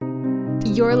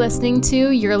You're listening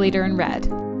to Your Leader in Red,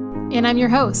 and I'm your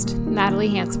host, Natalie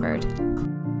Hansford.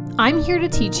 I'm here to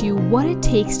teach you what it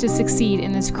takes to succeed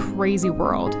in this crazy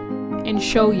world and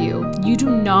show you do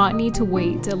not need to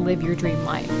wait to live your dream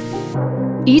life.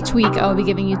 Each week, I will be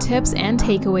giving you tips and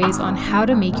takeaways on how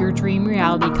to make your dream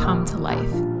reality come to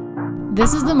life.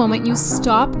 This is the moment you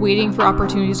stop waiting for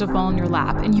opportunities to fall in your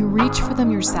lap and you reach for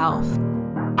them yourself.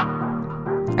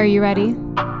 Are you ready?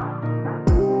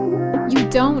 You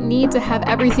don't need to have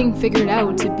everything figured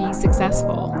out to be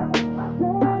successful.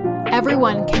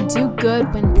 Everyone can do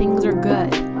good when things are good,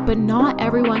 but not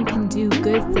everyone can do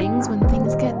good things when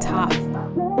things get tough.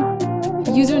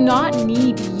 You do not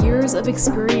need years of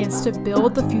experience to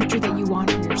build the future that you want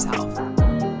for yourself.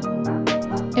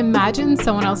 Imagine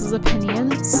someone else's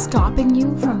opinion stopping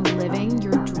you from living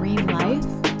your dream life.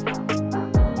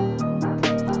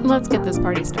 Let's get this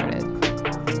party started.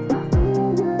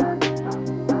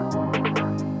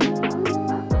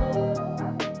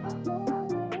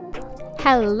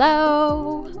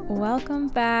 Hello, welcome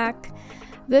back.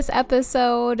 This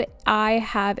episode, I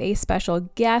have a special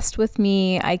guest with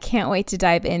me. I can't wait to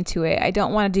dive into it. I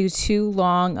don't want to do too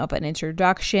long of an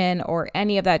introduction or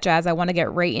any of that jazz. I want to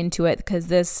get right into it because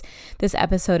this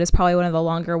episode is probably one of the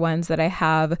longer ones that I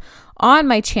have on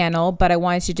my channel, but I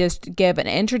wanted to just give an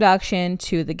introduction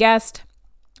to the guest.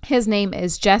 His name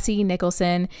is Jesse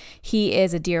Nicholson. He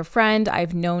is a dear friend.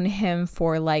 I've known him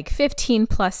for like 15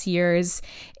 plus years,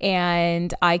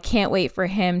 and I can't wait for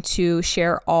him to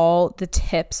share all the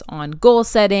tips on goal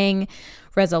setting,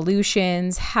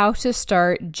 resolutions, how to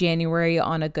start January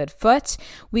on a good foot.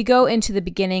 We go into the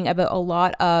beginning about a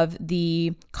lot of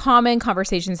the common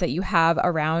conversations that you have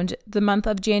around the month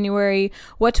of January,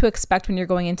 what to expect when you're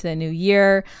going into the new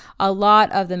year, a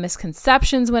lot of the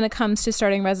misconceptions when it comes to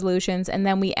starting resolutions, and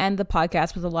then we end the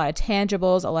podcast with a lot of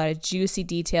tangibles, a lot of juicy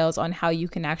details on how you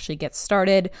can actually get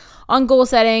started on goal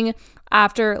setting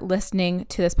after listening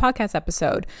to this podcast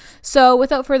episode. So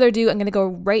without further ado, I'm going to go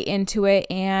right into it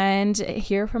and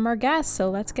hear from our guest. So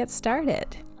let's get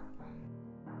started.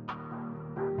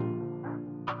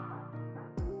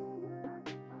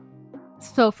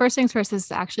 So first things first, this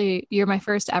is actually, you're my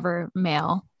first ever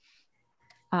male.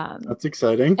 That's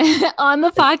exciting. On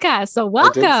the podcast. So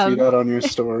welcome. I did see that on your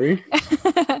story.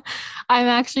 I'm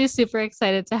actually super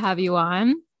excited to have you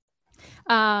on.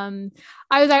 I'm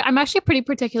actually pretty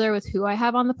particular with who I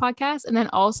have on the podcast. And then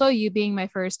also you being my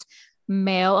first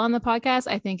male on the podcast,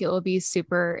 I think it will be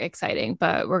super exciting,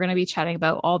 but we're going to be chatting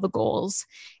about all the goals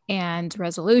and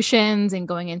resolutions and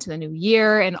going into the new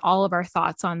year and all of our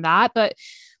thoughts on that. But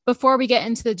before we get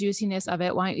into the juiciness of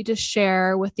it, why don't you just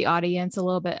share with the audience a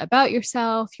little bit about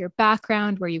yourself, your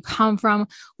background, where you come from,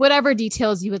 whatever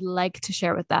details you would like to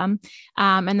share with them.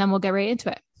 And then we'll get right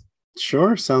into it.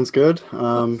 Sure. Sounds good.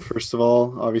 First of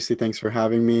all, obviously, thanks for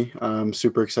having me. I'm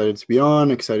super excited to be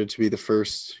on, excited to be the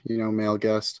first, male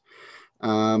guest.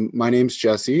 My name's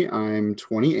Jesse. I'm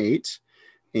 28,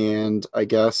 and I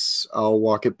guess I'll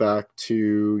walk it back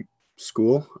to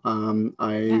school.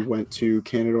 I went to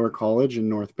Canadore College in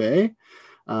North Bay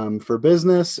for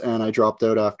business, and I dropped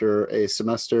out after a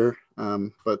semester,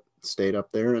 but stayed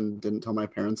up there and didn't tell my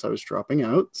parents I was dropping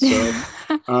out. So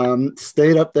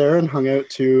stayed up there and hung out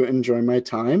to enjoy my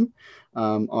time.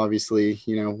 Obviously,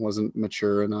 wasn't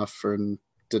mature enough and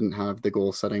didn't have the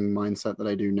goal setting mindset that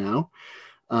I do now.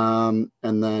 And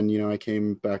then, I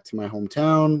came back to my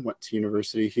hometown, went to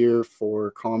university here for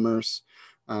commerce,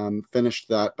 finished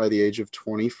that by the age of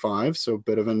 25. So a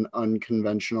bit of an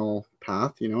unconventional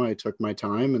path. I took my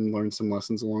time and learned some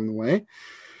lessons along the way.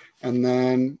 And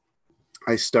then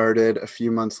I started a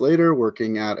few months later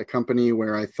working at a company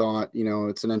where I thought,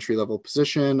 it's an entry-level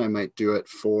position. I might do it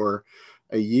for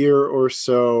a year or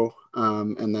so,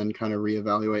 and then kind of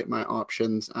reevaluate my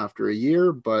options after a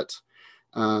year. But,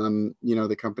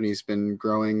 the company's been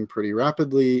growing pretty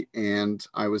rapidly, and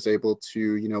I was able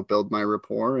to, build my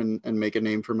rapport and make a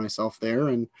name for myself there.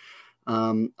 And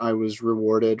I was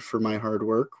rewarded for my hard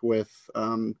work with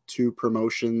 2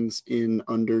 promotions in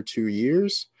under 2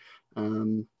 years.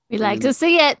 We like to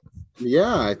see it.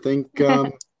 Yeah, I think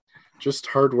just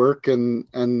hard work and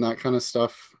that kind of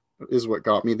stuff is what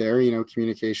got me there,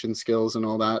 communication skills and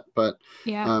all that. But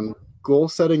goal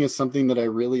setting is something that I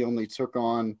really only took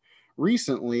on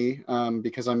recently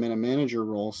because I'm in a manager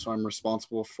role. So I'm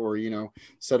responsible for,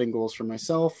 setting goals for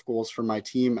myself, goals for my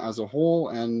team as a whole,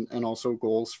 and also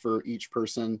goals for each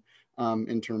person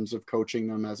in terms of coaching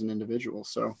them as an individual.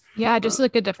 So just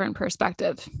like a different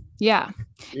perspective. Yeah.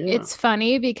 It's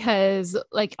funny because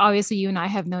obviously you and I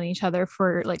have known each other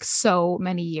for so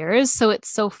many years. So it's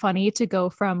so funny to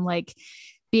go from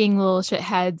being little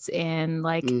shitheads in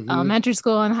like Mm-hmm. elementary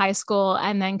school and high school,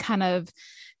 and then kind of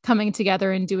coming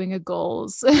together and doing a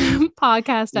goals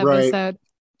podcast Right. episode.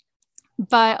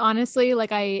 But honestly,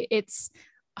 like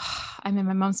I'm in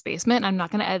my mom's basement. I'm not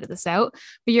going to edit this out,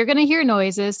 but you're going to hear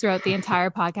noises throughout the entire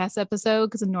podcast episode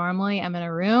because normally I'm in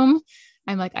a room.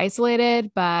 I'm like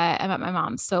isolated, but I'm at my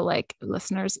mom's. So, like,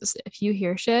 listeners, if you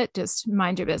hear shit, just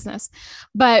mind your business.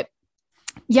 But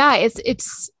yeah,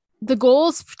 it's the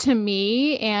goals to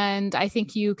me, and I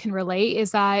think you can relate,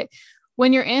 is that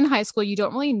when you're in high school, you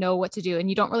don't really know what to do and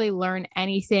you don't really learn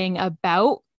anything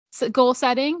about goal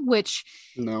setting, which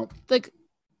No. like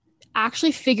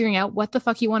actually figuring out what the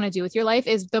fuck you want to do with your life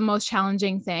is the most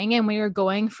challenging thing. And when you're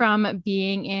going from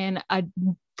being in a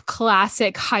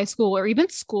classic high school or even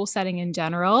school setting in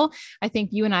general, I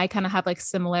think you and I kind of have like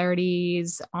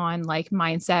similarities on like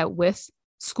mindset with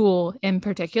school in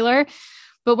particular.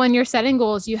 But when you're setting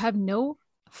goals, you have no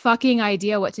fucking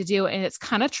idea what to do, and it's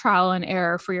kind of trial and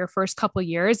error for your first couple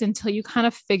years until you kind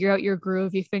of figure out your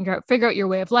groove, you figure out your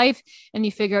way of life, and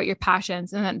you figure out your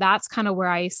passions. And that's kind of where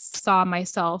I saw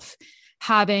myself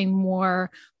having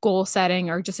more goal setting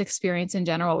or just experience in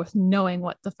general with knowing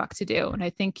what the fuck to do. And I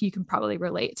think you can probably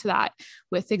relate to that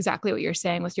with exactly what you're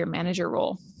saying with your manager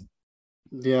role.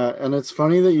 Yeah, and it's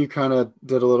funny that you kind of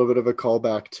did a little bit of a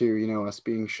callback to, us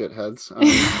being shitheads.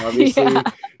 Yeah. Obviously,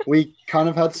 we kind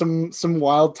of had some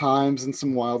wild times and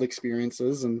some wild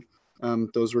experiences, and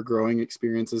those were growing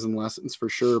experiences and lessons for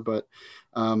sure. But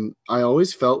I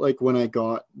always felt like when I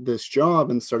got this job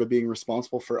and started being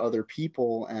responsible for other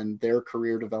people and their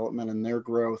career development and their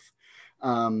growth,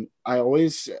 I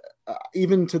always,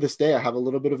 even to this day, I have a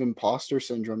little bit of imposter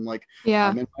syndrome. Like, Yeah.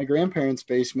 I'm in my grandparents'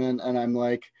 basement, and I'm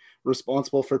like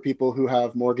responsible for people who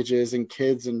have mortgages and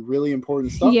kids and really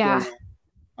important stuff Yeah. going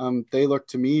on. They look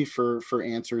to me for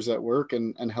answers at work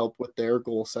and help with their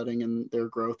goal setting and their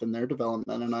growth and their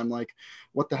development. And I'm like,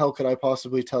 what the hell could I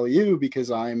possibly tell you?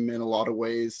 Because I'm in a lot of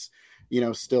ways,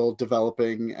 still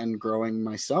developing and growing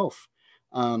myself.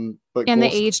 But And the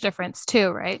goal, age difference too,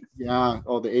 right? yeah,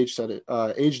 oh, the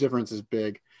age difference is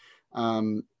big.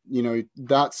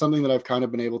 That's something that I've kind of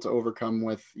been able to overcome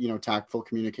with, tactful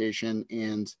communication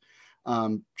and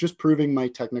just proving my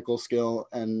technical skill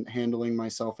and handling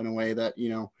myself in a way that,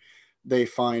 they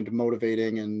find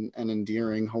motivating and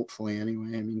endearing, hopefully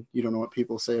anyway. I mean, you don't know what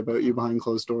people say about you behind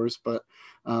closed doors, but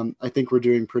I think we're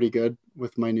doing pretty good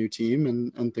with my new team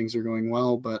and things are going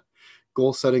well. But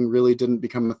goal setting really didn't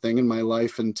become a thing in my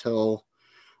life until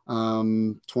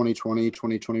 2020,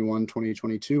 2021,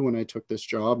 2022, when I took this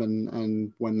job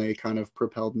and when they kind of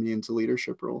propelled me into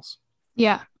leadership roles.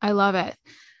 Yeah, I love it.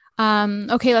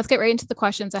 Okay, let's get right into the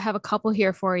questions. I have a couple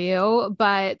here for you,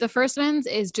 but the first one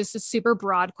is just a super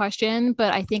broad question,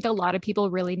 but I think a lot of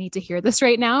people really need to hear this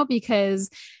right now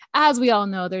because as we all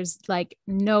know, there's like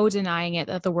no denying it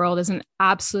that the world is an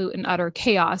absolute and utter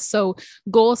chaos. So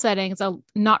goal setting is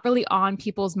not really on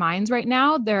people's minds right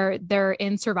now. They're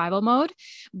in survival mode.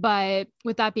 But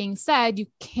with that being said, you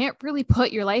can't really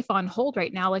put your life on hold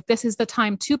right now. Like this is the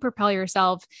time to propel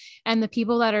yourself, and the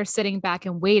people that are sitting back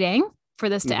and waiting for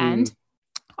this to Mm-hmm. end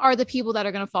are the people that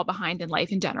are going to fall behind in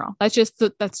life in general. That's just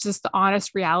the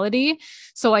honest reality.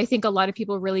 So I think a lot of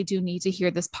people really do need to hear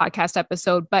this podcast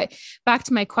episode. But back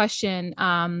to my question,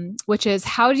 which is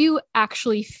how do you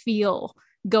actually feel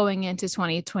going into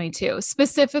 2022,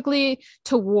 specifically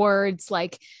towards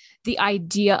like the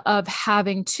idea of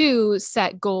having to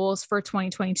set goals for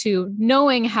 2022,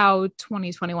 knowing how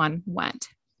 2021 went?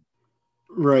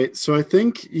 Right. So I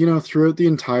think, throughout the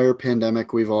entire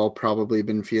pandemic, we've all probably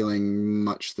been feeling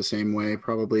much the same way,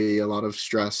 probably a lot of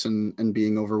stress and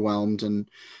being overwhelmed and,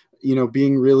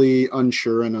 being really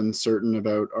unsure and uncertain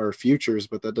about our futures.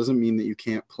 But that doesn't mean that you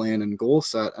can't plan and goal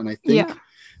set. And I Yeah. think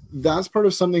that's part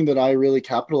of something that I really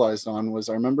capitalized on was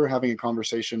I remember having a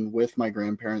conversation with my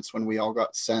grandparents when we all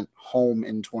got sent home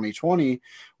in 2020,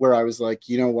 where I was like,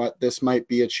 you know what, this might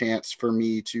be a chance for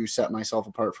me to set myself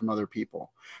apart from other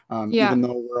people. Yeah. Even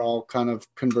though we're all kind of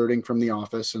converting from the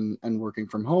office and working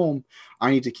from home, I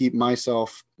need to keep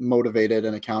myself motivated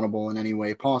and accountable in any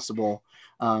way possible.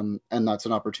 And that's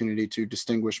an opportunity to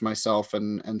distinguish myself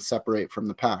and separate from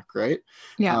the pack, right?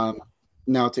 Yeah.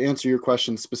 Now, to answer your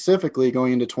question specifically,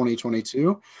 going into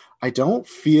 2022, I don't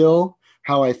feel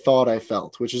how I thought I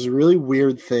felt, which is a really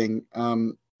weird thing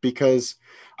because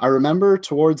I remember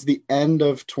towards the end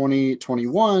of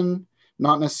 2021,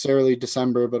 not necessarily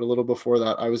December, but a little before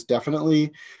that, I was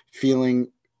definitely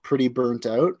feeling pretty burnt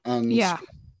out and Yeah.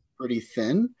 pretty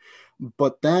thin.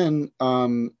 But then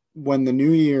when the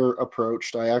new year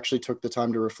approached, I actually took the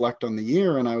time to reflect on the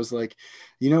year, and I was like,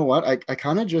 you know what? I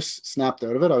kind of just snapped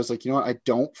out of it. I was like, you know what? I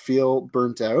don't feel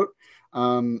burnt out.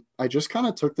 I just kind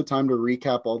of took the time to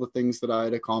recap all the things that I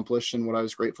had accomplished and what I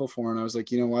was grateful for. And I was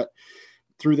like, you know what?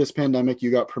 Through this pandemic,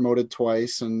 you got promoted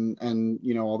twice, and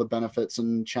you know all the benefits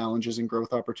and challenges and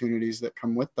growth opportunities that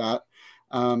come with that.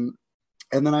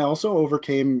 And then I also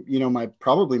overcame, you know,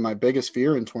 probably my biggest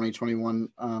fear in 2021,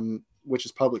 which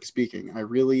is public speaking. I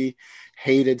really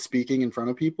hated speaking in front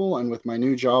of people, and with my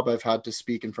new job, I've had to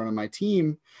speak in front of my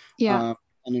team, Yeah.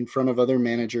 and in front of other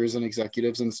managers and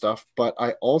executives and stuff. But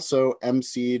I also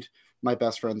emceed my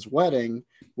best friend's wedding,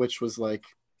 which was like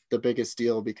the biggest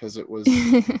deal because it was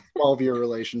 12-year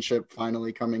relationship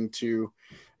finally coming to,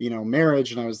 you know,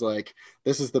 marriage. And I was like,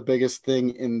 this is the biggest thing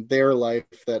in their life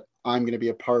that I'm going to be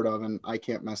a part of, and I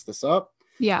can't mess this up.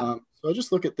 Yeah. So I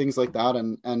just look at things like that.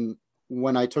 And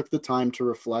when I took the time to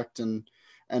reflect and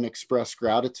express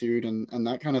gratitude and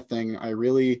that kind of thing, I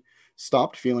really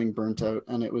stopped feeling burnt out,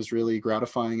 and it was really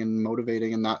gratifying and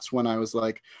motivating. And that's when I was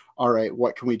like, all right,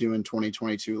 what can we do in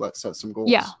 2022? Let's set some goals.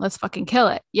 Yeah, let's fucking kill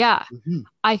it. Yeah. Mm-hmm.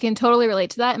 I can totally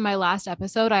relate to that. In my last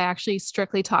episode, I actually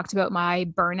strictly talked about my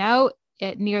burnout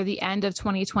at near the end of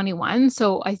 2021.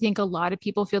 So I think a lot of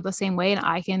people feel the same way. And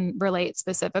I can relate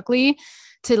specifically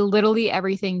to literally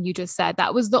everything you just said.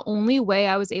 That was the only way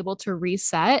I was able to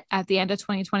reset at the end of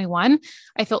 2021.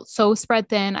 I felt so spread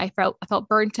thin. I felt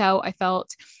burnt out. I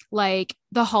felt like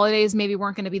the holidays maybe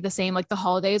weren't going to be the same. Like the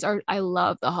holidays I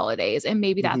love the holidays. And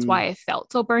maybe that's why I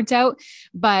felt so burnt out.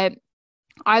 But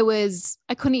I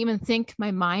couldn't even think.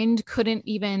 My mind couldn't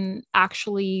even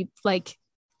actually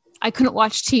I couldn't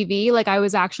watch TV. Like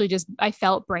I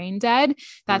felt brain dead.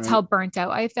 That's how burnt out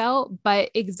I felt.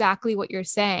 But exactly what you're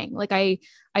saying. Like I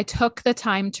took the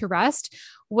time to rest.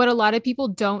 What a lot of people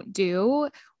don't do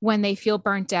when they feel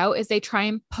burnt out is they try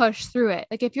and push through it.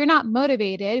 Like if you're not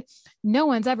motivated, no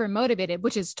one's ever motivated,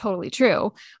 which is totally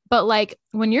true. But like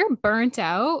when you're burnt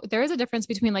out, there is a difference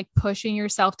between like pushing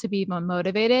yourself to be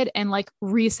motivated and like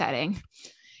resetting.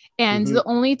 And the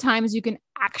only times you can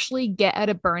actually get out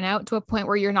of burnout to a point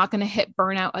where you're not going to hit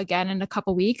burnout again in a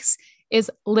couple weeks is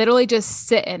literally just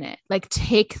sit in it. Like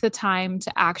take the time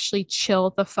to actually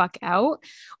chill the fuck out,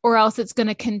 or else it's going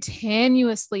to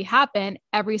continuously happen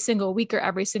every single week or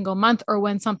every single month. Or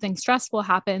when something stressful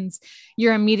happens,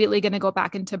 you're immediately going to go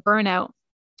back into burnout.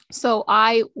 So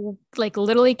I like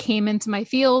literally came into my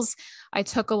feels. I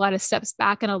took a lot of steps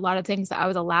back and a lot of things that I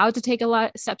was allowed to take a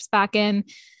lot of steps back in.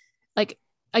 Like,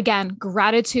 again,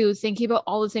 gratitude, thinking about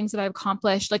all the things that I've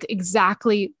accomplished, like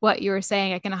exactly what you were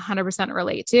saying, I can 100%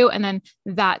 relate to. And then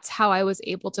that's how I was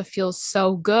able to feel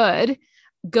so good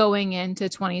going into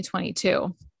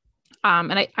 2022.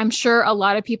 And I'm sure a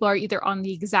lot of people are either on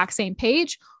the exact same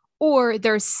page or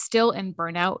they're still in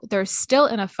burnout. They're still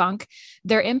in a funk.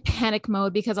 They're in panic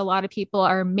mode because a lot of people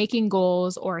are making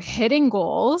goals or hitting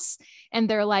goals. And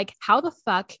they're like, how the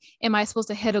fuck am I supposed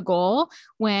to hit a goal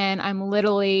when I'm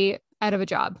literally out of a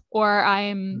job, or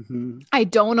I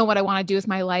don't know what I want to do with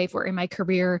my life or in my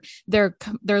career. They're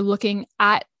looking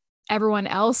at everyone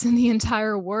else in the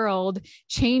entire world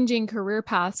changing career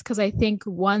paths. Cause I think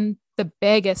the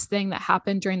biggest thing that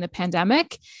happened during the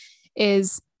pandemic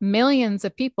is millions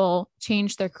of people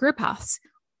changed their career paths.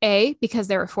 A, because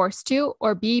they were forced to,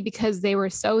 or B, because they were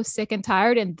so sick and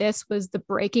tired. And this was the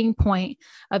breaking point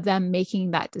of them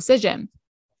making that decision.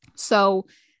 So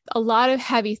a lot of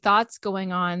heavy thoughts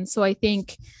going on. So I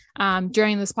think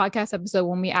during this podcast episode,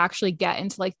 when we actually get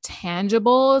into like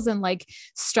tangibles and like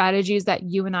strategies that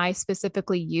you and I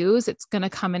specifically use, it's going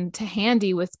to come into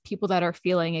handy with people that are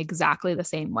feeling exactly the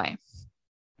same way.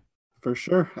 For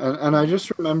sure. And I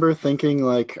just remember thinking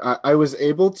like I was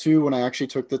able to, when I actually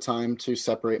took the time to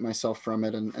separate myself from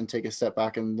it and take a step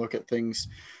back and look at things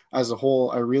as a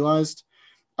whole, I realized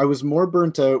I was more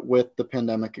burnt out with the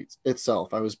pandemic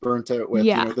itself. I was burnt out with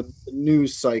the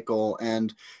news cycle,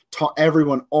 and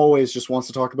everyone always just wants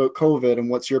to talk about COVID and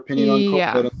what's your opinion on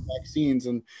COVID and vaccines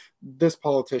and this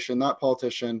politician, that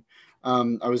politician.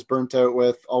 I was burnt out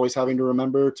with always having to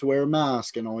remember to wear a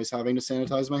mask and always having to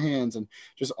sanitize my hands, and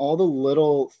just all the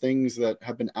little things that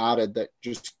have been added that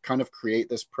just kind of create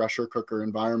this pressure cooker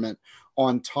environment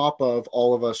on top of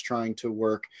all of us trying to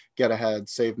work, get ahead,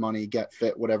 save money, get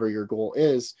fit, whatever your goal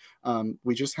is.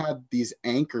 We just had these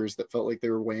anchors that felt like they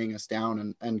were weighing us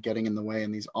down and getting in the way,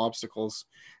 and these obstacles.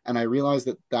 And I realized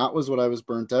that was what I was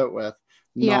burnt out with,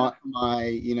 not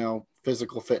my,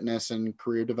 physical fitness and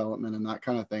career development and that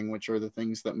kind of thing, which are the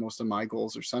things that most of my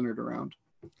goals are centered around.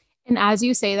 And as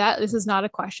you say that, this is not a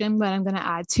question, but I'm going to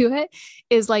add to it,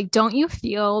 is like, don't you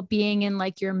feel being in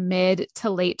like your mid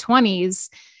to late 20s,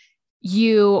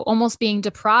 you almost being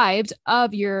deprived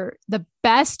of the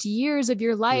best years of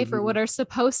your life, or Mm-hmm. what are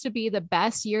supposed to be the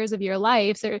best years of your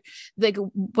life. They're like,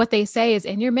 what they say is,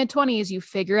 in your mid-20s you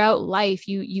figure out life,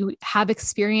 you have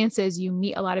experiences, you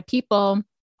meet a lot of people.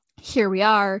 Here we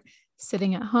are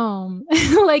sitting at home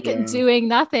like Yeah. doing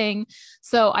nothing.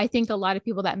 So I think a lot of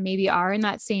people that maybe are in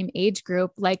that same age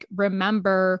group, like,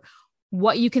 remember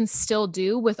what you can still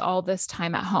do with all this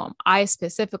time at home. I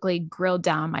specifically grilled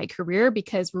down my career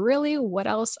because really, what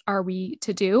else are we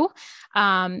to do?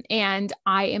 And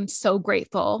I am so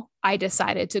grateful I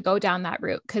decided to go down that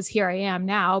route, because here I am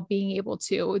now being able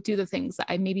to do the things that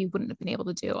I maybe wouldn't have been able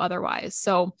to do otherwise.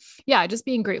 So yeah, just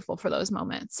being grateful for those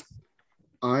moments.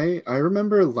 I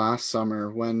remember last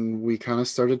summer when we kind of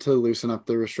started to loosen up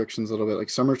the restrictions a little bit, like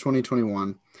summer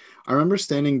 2021. I remember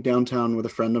standing downtown with a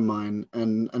friend of mine,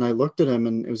 and I looked at him,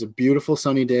 and it was a beautiful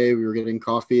sunny day. We were getting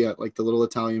coffee at like the little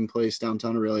Italian place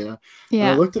downtown Aurelia. And I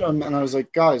Yeah. looked at him and I was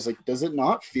like, guys, like, does it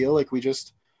not feel like we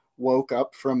just woke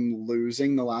up from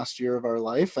losing the last year of our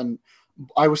life? And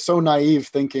I was so naive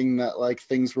thinking that like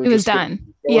things were It was just going to done.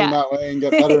 keep going Yeah. that way and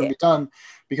get better and be done,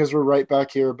 because we're right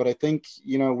back here. But I think,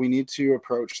 we need to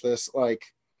approach this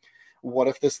like, what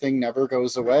if this thing never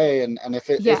goes away? And if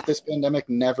Yeah. this pandemic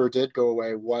never did go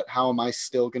away, how am I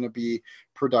still going to be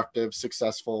productive,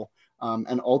 successful,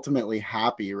 and ultimately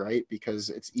happy, right? Because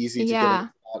it's easy to get into Yeah.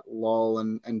 that lull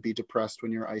and be depressed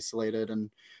when you're isolated and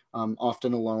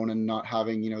often alone and not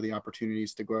having, the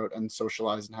opportunities to go out and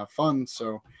socialize and have fun.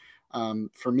 So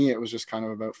for me, it was just kind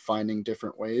of about finding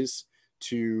different ways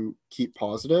to keep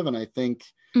positive. And I think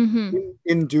Mm-hmm.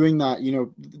 in doing that,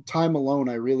 time alone,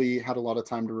 I really had a lot of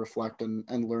time to reflect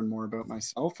and learn more about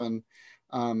myself. And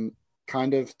um,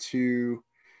 kind of to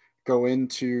go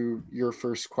into your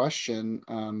first question,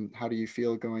 how do you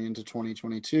feel going into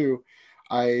 2022?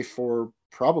 For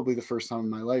probably the first time in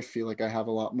my life, feel like I have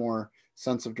a lot more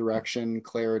sense of direction,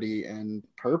 clarity, and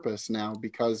purpose now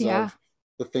because Yeah. of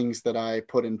the things that I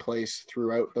put in place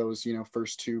throughout those,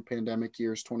 first two pandemic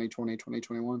years, 2020,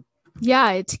 2021.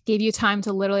 Yeah. It gave you time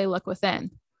to literally look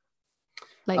within,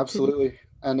 like, to Absolutely.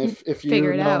 And if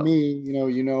figure you it know out. me,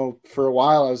 for a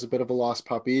while I was a bit of a lost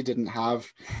puppy, didn't have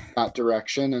that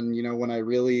direction. And when I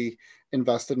really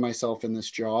invested myself in this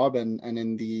job and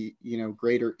in the,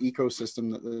 greater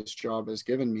ecosystem that this job has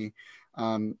given me,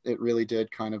 it really did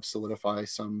kind of solidify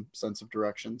some sense of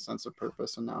direction, sense of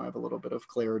purpose. And now I have a little bit of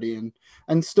clarity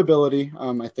and stability.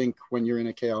 I think when you're in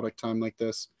a chaotic time like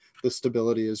this, the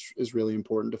stability is really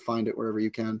important to find it wherever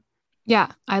you can.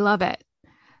 Yeah. I love it.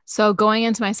 So going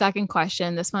into my second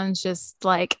question, this one's just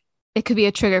like, it could be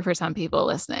a trigger for some people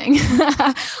listening.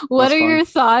 What That's are fine. your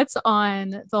thoughts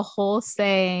on the whole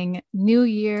saying, new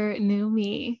year, new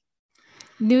me?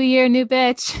 New year, new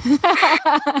bitch.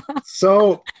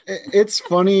 So it's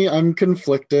funny. I'm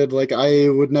conflicted. Like I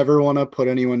would never want to put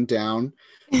anyone down.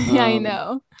 I Um,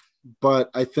 know. but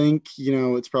I think,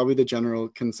 it's probably the general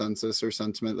consensus or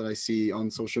sentiment that I see on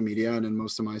social media and in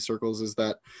most of my circles is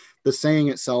that the saying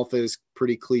itself is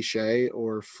pretty cliche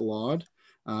or flawed.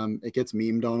 It gets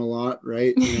memed on a lot,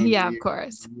 right? New Yeah, of Year,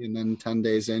 course. and then 10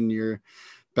 days in, you're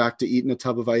back to eating a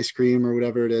tub of ice cream or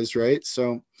whatever it is, right?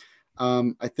 So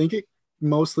I think it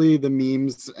mostly the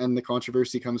memes and the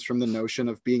controversy comes from the notion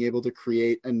of being able to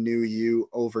create a new you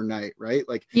overnight, right?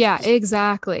 Like Yeah, just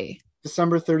exactly.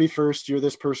 December 31st, you're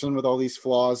this person with all these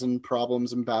flaws and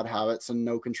problems and bad habits and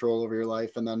no control over your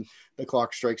life. And then the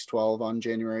clock strikes 12 on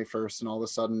January 1st, and all of a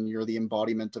sudden you're the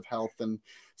embodiment of health and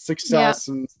Yeah. success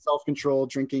and self control,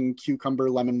 drinking cucumber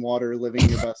lemon water, living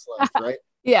your best life, right?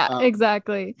 Yeah, Um,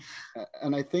 exactly.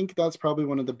 and I think that's probably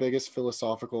one of the biggest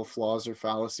philosophical flaws or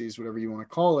fallacies, whatever you want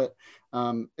to call it,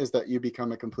 is that you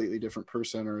become a completely different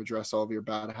person or address all of your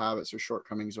bad habits or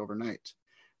shortcomings overnight.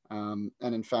 And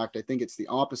in fact, I think it's the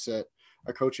opposite.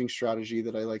 A coaching strategy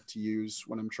that I like to use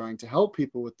when I'm trying to help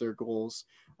people with their goals,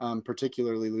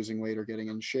 particularly losing weight or getting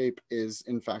in shape, is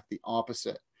in fact the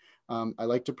opposite. I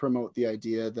like to promote the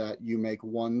idea that you make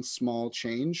one small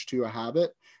change to a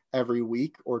habit every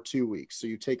week or 2 weeks. So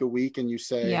you take a week and you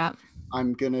say, Yeah.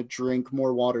 I'm going to drink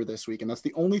more water this week. And that's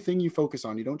the only thing you focus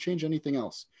on. You don't change anything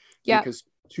else Yeah. because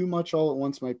too much all at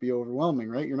once might be overwhelming,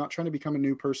 right? You're not trying to become a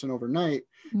new person overnight.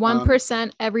 Um,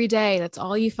 1% every day. That's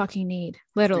all you fucking need.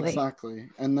 Literally. Exactly.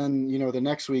 And then, the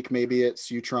next week, maybe it's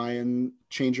you try and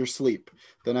change your sleep.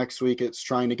 The next week, it's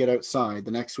trying to get outside.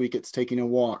 The next week, it's taking a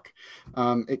walk.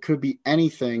 It could be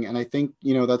anything. And I think,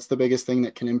 that's the biggest thing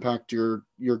that can impact your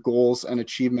goals and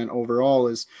achievement overall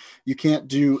is you can't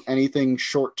do anything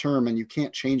short term and you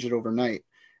can't change it overnight.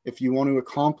 If you want to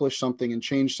accomplish something and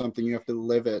change something, you have to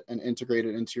live it and integrate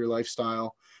it into your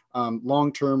lifestyle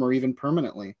long term or even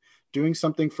permanently. Doing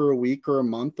something for a week or a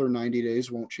month or 90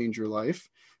 days won't change your life.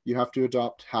 You have to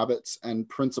adopt habits and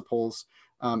principles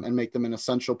and make them an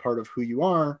essential part of who you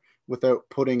are without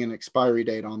putting an expiry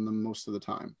date on them most of the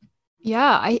time.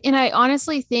 Yeah, I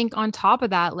honestly think on top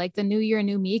of that, like the new year,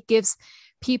 new me gives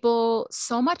people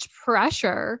so much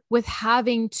pressure with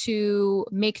having to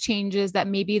make changes that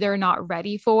maybe they're not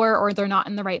ready for or they're not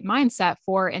in the right mindset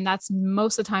for. And that's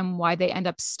most of the time why they end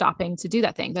up stopping to do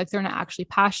that thing. Like they're not actually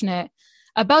passionate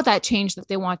about that change that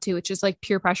they want to. It's just like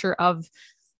peer pressure of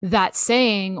that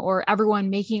saying or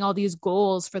everyone making all these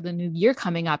goals for the new year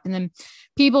coming up. And then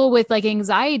people with like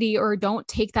anxiety or don't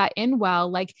take that in well,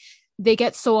 like they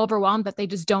get so overwhelmed that they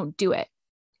just don't do it.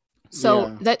 So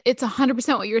Yeah. that it's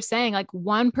 100% what you're saying. Like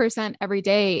 1% every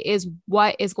day is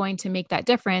what is going to make that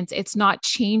difference. It's not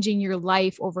changing your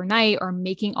life overnight or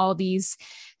making all these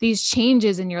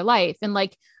changes in your life. And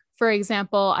like, for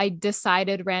example, I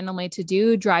decided randomly to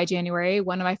do dry January.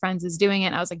 One of my friends is doing it.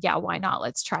 And I was like, yeah, why not?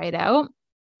 Let's try it out.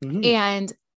 Mm-hmm.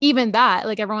 And even that,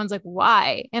 like everyone's like,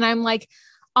 why? And I'm like,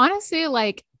 honestly,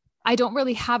 like I don't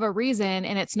really have a reason.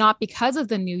 And it's not because of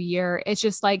the new year. It's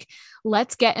just like,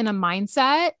 let's get in a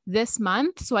mindset this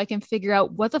month so I can figure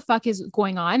out what the fuck is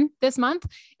going on this month.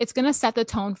 It's going to set the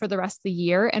tone for the rest of the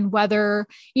year. And whether,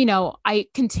 I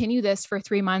continue this for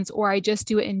 3 months or I just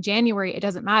do it in January, it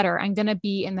doesn't matter. I'm going to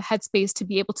be in the headspace to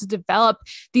be able to develop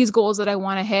these goals that I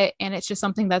want to hit. And it's just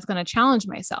something that's going to challenge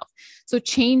myself. So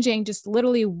changing just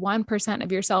literally 1%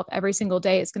 of yourself every single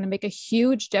day is going to make a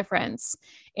huge difference.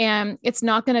 And it's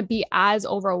not going to be as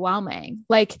overwhelming.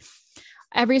 Like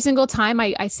every single time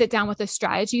I sit down with a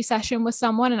strategy session with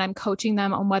someone and I'm coaching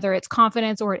them on whether it's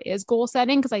confidence or it is goal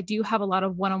setting, because I do have a lot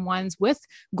of one-on-ones with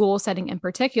goal setting in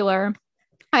particular.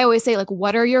 I always say, like,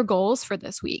 what are your goals for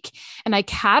this week? And I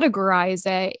categorize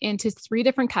it into 3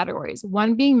 different categories,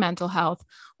 one being mental health,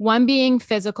 one being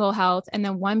physical health, and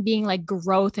then one being like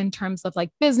growth in terms of like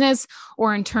business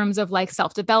or in terms of like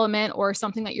self-development or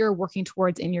something that you're working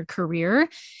towards in your career.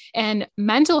 And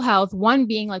mental health, one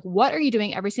being like, what are you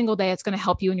doing every single day that's going to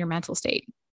help you in your mental state?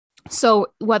 So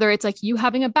whether it's like you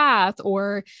having a bath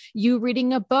or you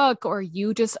reading a book or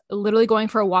you just literally going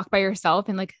for a walk by yourself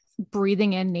and like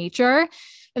breathing in nature.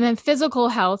 And then physical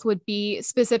health would be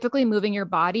specifically moving your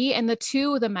body. And the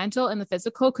two, the mental and the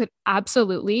physical, could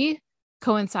absolutely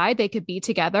coincide. They could be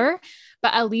together,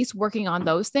 but at least working on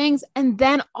those things. And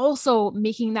then also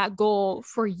making that goal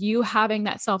for you having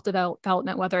that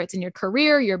self-development, whether it's in your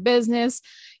career, your business,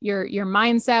 your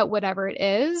mindset, whatever it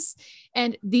is.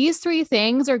 And these 3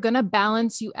 things are going to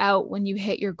balance you out when you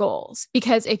hit your goals.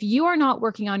 Because if you are not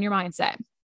working on your mindset,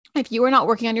 if you are not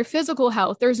working on your physical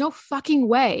health, there's no fucking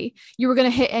way you were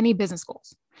going to hit any business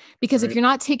goals. Because if you're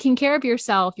not taking care of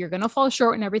yourself, you're going to fall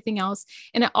short and everything else.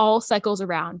 And it all cycles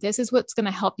around. This is what's going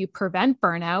to help you prevent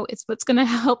burnout. It's what's going to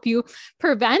help you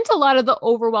prevent a lot of the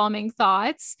overwhelming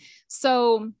thoughts.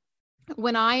 So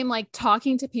when I'm like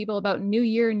talking to people about new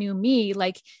year, new me,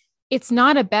 like it's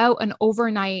not about an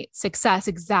overnight success,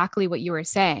 exactly what you were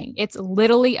saying. It's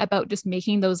literally about just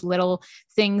making those little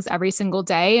things every single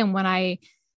day. And when I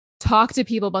talk to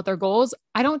people about their goals,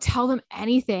 I don't tell them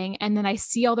anything. And then I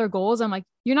see all their goals. I'm like,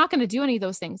 you're not going to do any of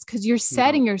those things because you're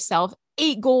setting yourself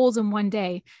 8 goals in one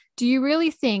day. Do you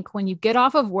really think when you get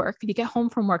off of work, you get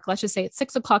home from work, let's just say it's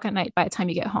 6 o'clock at night by the time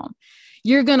you get home,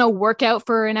 you're going to work out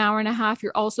for an hour and a half.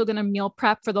 You're also going to meal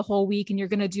prep for the whole week and you're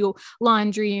going to do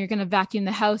laundry and you're going to vacuum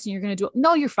the house and you're going to do,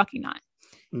 no, you're fucking not.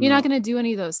 You're not going to do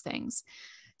any of those things.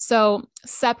 So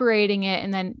separating it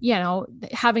and then,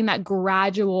 having that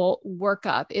gradual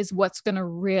workup is what's going to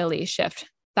really shift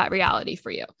that reality for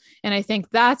you. And I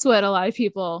think that's what a lot of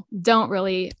people don't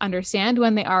really understand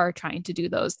when they are trying to do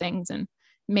those things and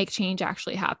make change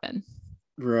actually happen.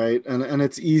 Right. And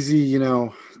it's easy,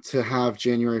 to have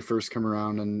January 1st come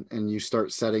around and you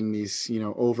start setting these,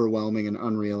 overwhelming and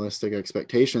unrealistic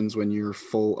expectations when you're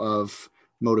full of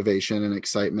motivation and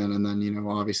excitement. And then,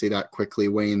 obviously that quickly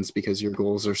wanes because your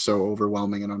goals are so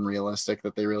overwhelming and unrealistic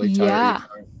that they really tire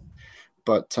you.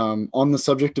 But on the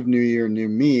subject of New Year, New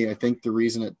Me, I think the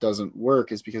reason it doesn't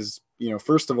work is because,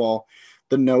 first of all,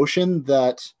 the notion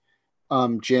that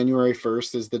January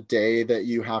 1st is the day that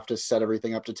you have to set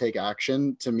everything up to take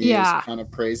action, to me is kind of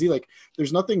crazy. Like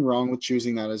there's nothing wrong with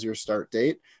choosing that as your start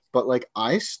date, but like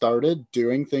I started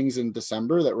doing things in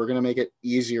December that were going to make it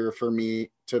easier for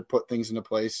me to put things into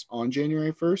place on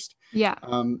January 1st. Yeah.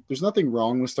 There's nothing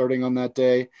wrong with starting on that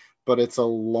day, but it's a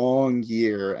long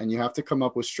year and you have to come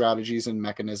up with strategies and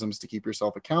mechanisms to keep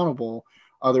yourself accountable.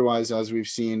 Otherwise, as we've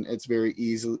seen, it's very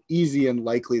easy and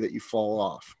likely that you fall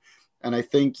off. And I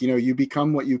think, you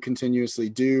become what you continuously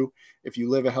do. If you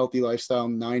live a healthy lifestyle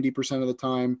 90% of the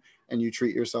time and you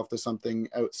treat yourself to something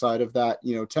outside of that,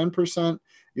 10%,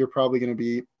 you're probably going to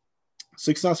be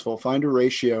successful. Find a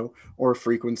ratio or a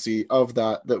frequency of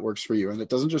that works for you. And it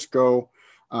doesn't just go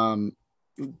um,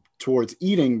 towards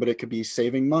eating, but it could be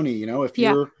saving money. Yeah.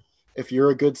 If you're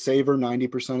a good saver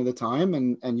 90% of the time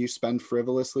and you spend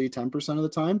frivolously 10% of the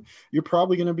time, you're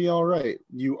probably going to be all right.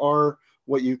 You are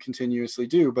what you continuously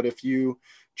do. But if you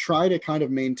try to kind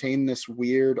of maintain this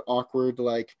weird, awkward,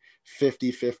 like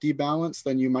 50-50 balance,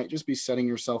 then you might just be setting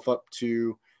yourself up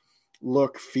to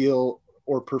look, feel,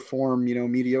 or perform,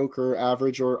 mediocre,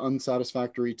 average, or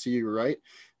unsatisfactory to you, right?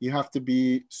 You have to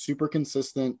be super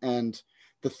consistent, and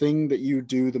the thing that you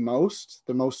do the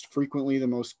most frequently, the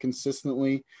most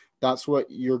consistently, that's what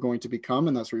you're going to become,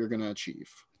 and that's what you're going to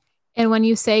achieve. And when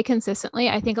you say consistently,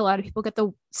 I think a lot of people get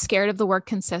scared of the word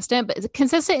consistent, but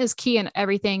consistent is key in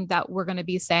everything that we're going to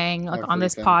be saying like on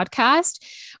this Everything. podcast.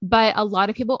 But a lot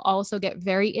of people also get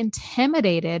very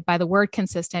intimidated by the word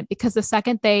consistent because the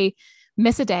second they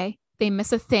miss a day, they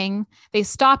miss a thing, they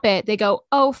stop it, they go,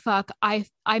 oh fuck, I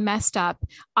messed up.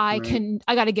 Right.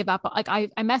 I got to give up. Like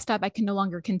I messed up. I can no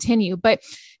longer continue. But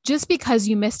just because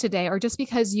you missed a day or just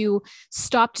because you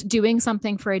stopped doing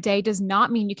something for a day does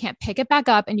not mean you can't pick it back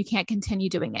up and you can't continue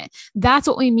doing it. That's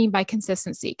what we mean by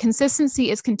consistency.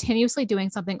 Consistency is continuously doing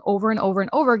something over and over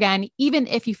and over again, even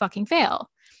if you fucking fail.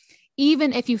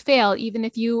 Even if you fail, even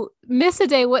if you miss a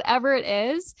day, whatever it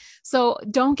is. So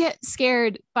don't get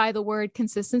scared by the word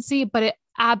consistency, but it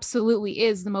absolutely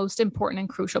is the most important and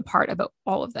crucial part about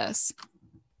all of this.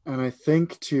 And I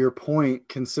think, to your point,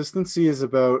 consistency is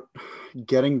about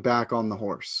getting back on the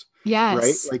horse, right?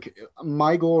 Yes. Like,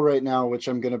 my goal right now, which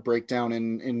I'm going to break down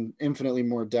in infinitely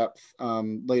more depth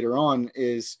later on,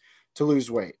 is to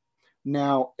lose weight.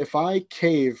 Now, if I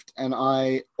caved and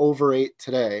I overate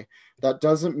today, that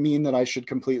doesn't mean that I should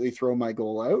completely throw my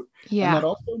goal out. And that Yeah.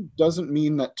 also doesn't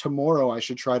mean that tomorrow I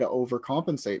should try to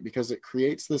overcompensate, because it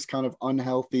creates this kind of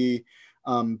unhealthy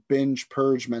binge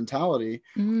purge mentality.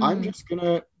 I'm Mm, just going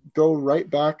to go right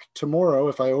back tomorrow,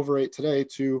 if I overate today,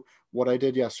 to what I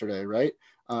did yesterday, right?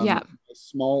 yeah.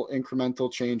 Small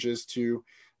incremental changes to,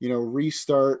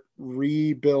 restart,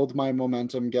 rebuild my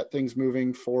momentum, get things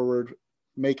moving forward,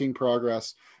 making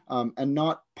progress, and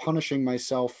not punishing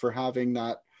myself for having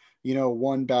that,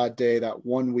 one bad day, that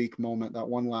one weak moment, that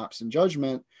one lapse in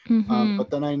judgment. Mm-hmm. But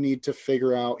then I need to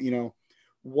figure out,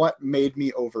 what made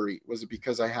me overeat? Was it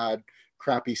because I had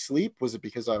crappy sleep? Was it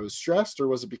because I was stressed? Or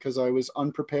was it because I was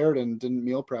unprepared and didn't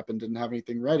meal prep and didn't have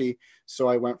anything ready? So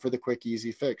I went for the quick,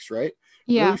 easy fix, right?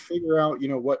 Really Yeah. figure out,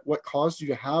 what caused you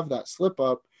to have that slip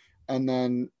up, and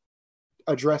then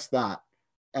address that,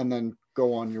 and then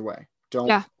go on your way. Don't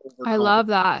Yeah. I overcomplicate love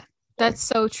that. play. That's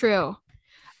so true.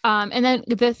 And then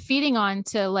the feeding on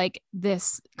to like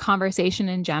this conversation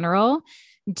in general,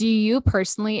 do you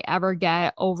personally ever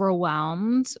get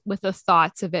overwhelmed with the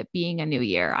thoughts of it being a new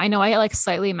year? I know I like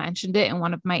slightly mentioned it in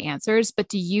one of my answers, but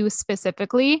do you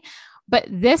specifically, but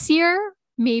this year,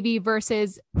 maybe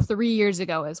versus 3 years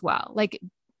ago as well? Like,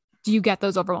 do you get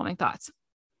those overwhelming thoughts?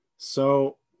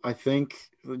 So I think,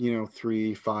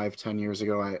 3, 5, 10 years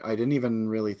ago, I didn't even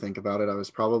really think about it. I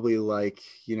was probably like,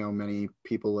 many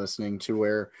people listening, to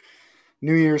where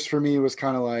New Year's for me was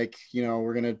kind of like,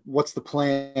 what's the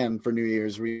plan for New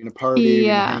Year's? We're going to party, we're going to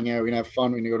Yeah. hang out, we're going to have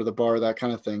fun, we're going to go to the bar, that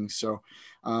kind of thing. So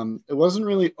it wasn't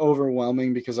really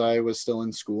overwhelming, because I was still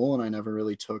in school and I never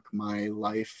really took my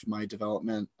life, my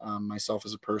development, myself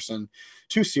as a person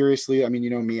too seriously. I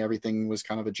mean, me, everything was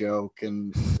kind of a joke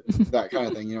and that kind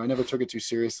of thing. I never took it too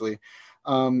seriously.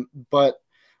 But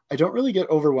I don't really get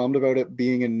overwhelmed about it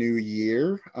being a new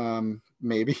year.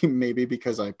 Maybe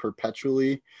because I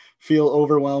perpetually feel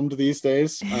overwhelmed these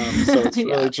days. So it's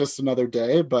really Yeah. just another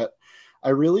day. But I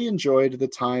really enjoyed the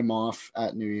time off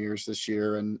at New Year's this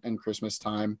year, and Christmas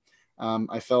time.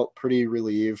 I felt pretty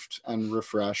relieved and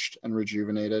refreshed and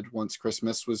rejuvenated once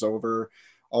Christmas was over.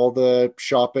 All the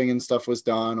shopping and stuff was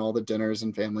done, all the dinners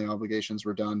and family obligations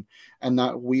were done. And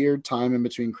that weird time in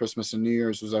between Christmas and New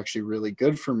Year's was actually really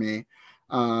good for me.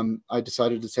 I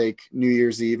decided to take New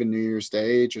Year's Eve and New Year's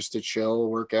Day just to chill,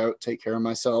 work out, take care of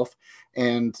myself.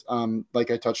 And like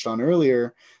I touched on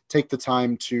earlier, take the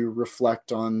time to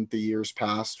reflect on the years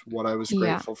past, what I was Yeah.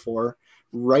 grateful for,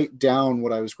 write down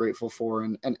what I was grateful for,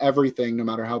 and everything, no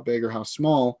matter how big or how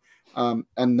small.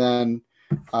 And then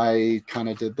I kind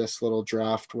of did this little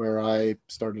draft where I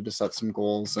started to set some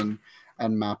goals and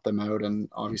map them out. And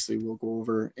obviously, we'll go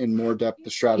over in more depth the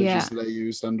strategies Yeah. that I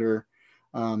used under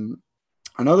um,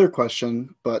 another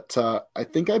question. But I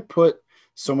think I put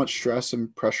so much stress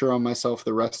and pressure on myself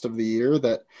the rest of the year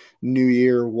that New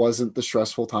Year wasn't the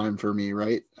stressful time for me,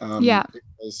 right? Yeah. It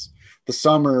was the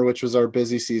summer, which was our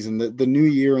busy season. The New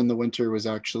Year and the winter was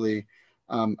actually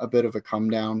a bit of a come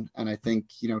down. And I think,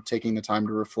 taking the time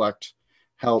to reflect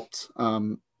helped.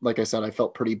 Like I said, I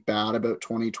felt pretty bad about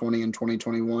 2020 and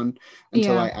 2021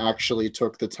 until Yeah. I actually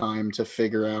took the time to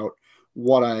figure out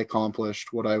what I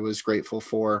accomplished, what I was grateful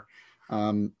for.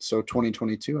 So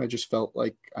 2022, I just felt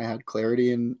like I had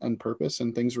clarity and purpose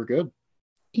and things were good.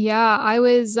 Yeah,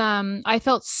 I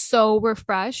felt so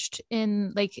refreshed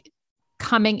in like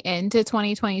coming into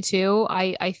 2022.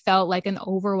 I felt like an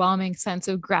overwhelming sense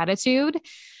of gratitude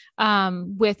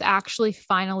with actually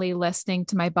finally listening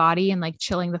to my body and like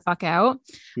chilling the fuck out.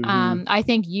 Mm-hmm. I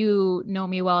think you know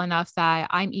me well enough that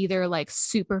I'm either like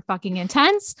super fucking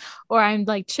intense or I'm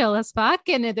like chill as fuck,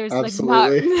 and there's like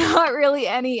not Absolutely. not really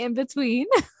any in between.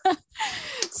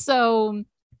 So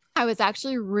I was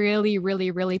actually really,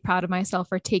 really, really proud of myself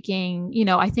for taking,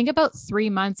 I think about 3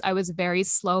 months, I was very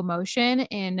slow motion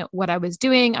in what I was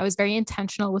doing. I was very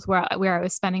intentional with where I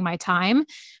was spending my time,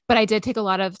 but I did take a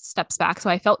lot of steps back. So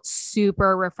I felt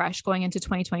super refreshed going into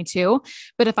 2022.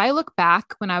 But if I look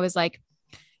back when I was like,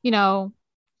 you know,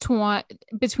 20,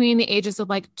 between the ages of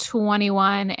like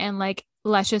 21 and like,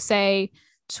 let's just say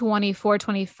 24,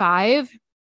 25,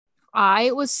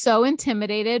 I was so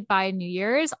intimidated by New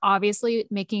Year's. Obviously,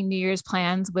 making New Year's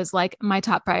plans was like my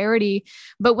top priority.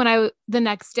 But the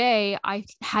next day, I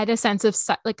had a sense of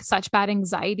such bad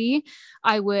anxiety.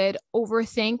 I would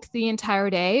overthink the entire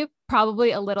day,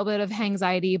 probably a little bit of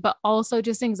anxiety, but also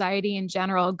just anxiety in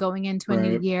general going into a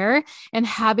new Right. year and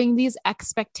having these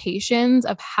expectations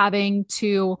of having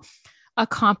to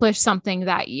accomplish something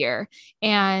that year.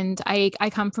 And I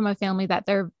come from a family that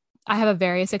I have a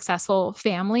very successful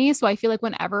family. So I feel like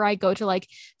whenever I go to like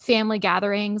family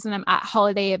gatherings and I'm at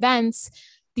holiday events,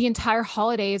 the entire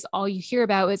holidays, all you hear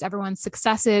about is everyone's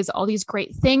successes, all these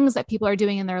great things that people are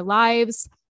doing in their lives,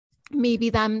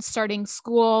 maybe them starting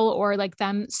school or like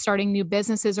them starting new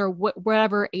businesses or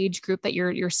whatever age group that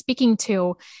you're speaking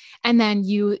to. And then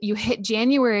you hit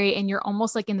January and you're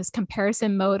almost like in this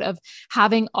comparison mode of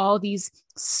having all these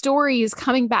stories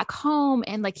coming back home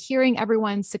and like hearing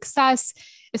everyone's success,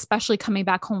 especially coming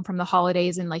back home from the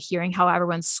holidays and like hearing how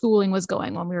everyone's schooling was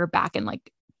going when we were back in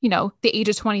like, the age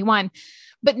of 21.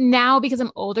 But now, because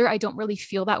I'm older, I don't really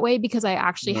feel that way because I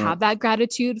actually Right. have that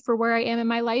gratitude for where I am in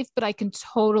my life. But I can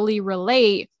totally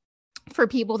relate for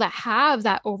people that have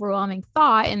that overwhelming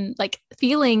thought and like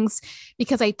feelings,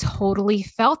 because I totally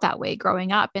felt that way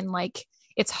growing up. And like,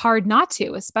 it's hard not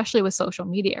to, especially with social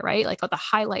media, right? Like all the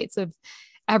highlights of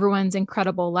everyone's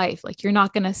incredible life. Like, you're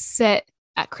not going to sit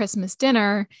at Christmas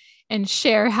dinner and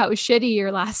share how shitty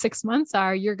your last 6 months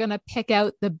are. You're going to pick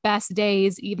out the best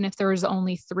days, even if there's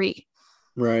only three.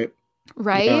 Right. Yeah.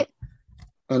 Right.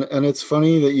 And it's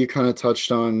funny that you kind of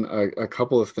touched on a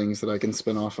couple of things that I can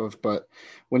spin off of, but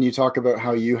when you talk about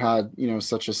how you had,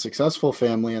 such a successful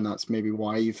family, and that's maybe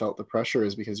why you felt the pressure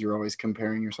is because you're always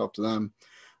comparing yourself to them.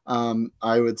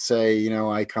 I would say,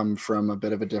 I come from a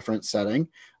bit of a different setting.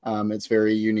 It's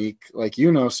very unique, like,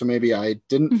 so maybe I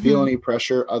didn't feel Mm-hmm. any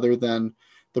pressure other than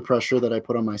the pressure that I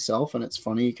put on myself. And it's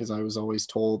funny because I was always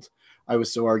told I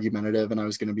was so argumentative and I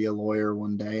was going to be a lawyer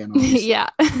one day. And obviously Yeah.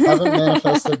 haven't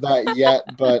manifested that yet,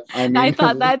 but I I mean,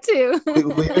 thought that too.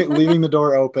 leaving the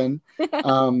door open.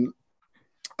 Um,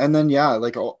 and then, yeah,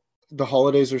 like the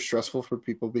holidays are stressful for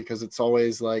people because it's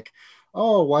always like,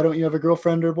 oh, why don't you have a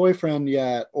girlfriend or boyfriend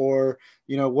yet? Or,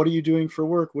 what are you doing for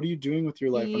work? What are you doing with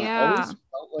your life? And I Yeah. always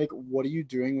felt like, what are you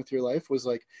doing with your life was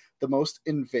like the most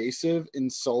invasive,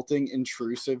 insulting,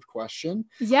 intrusive question.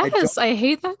 I don't Yes, I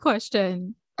hate that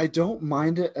question. I don't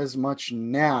mind it as much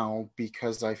now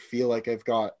because I feel like I've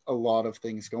got a lot of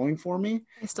things going for me.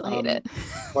 I still hate Um, it.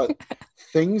 but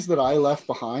things that I left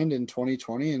behind in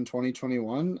 2020 and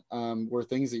 2021 were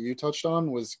things that you touched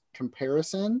on was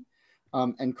comparison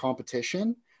and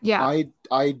competition. Yeah.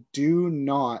 I do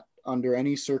not under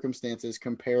any circumstances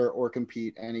compare or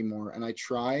compete anymore. And I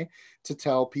try to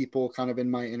tell people kind of in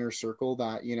my inner circle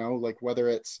that, like whether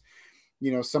it's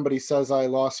somebody says I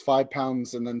lost 5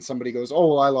 pounds and then somebody goes, oh,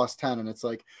 well, I lost 10. And it's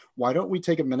like, why don't we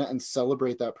take a minute and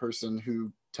celebrate that person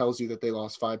who tells you that they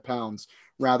lost 5 pounds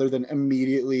rather than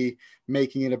immediately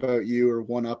making it about you or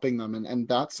one upping them. And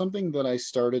that's something that I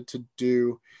started to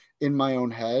do in my own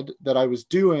head that I was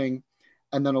doing.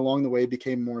 And then along the way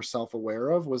became more self-aware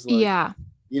of was like, Yeah.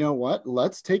 you know what,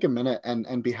 let's take a minute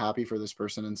and be happy for this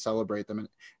person and celebrate them. And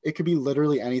it could be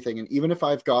literally anything. And even if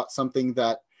I've got something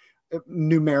that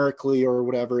numerically or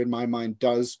whatever in my mind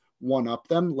does one up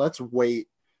them, let's wait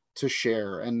to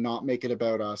share and not make it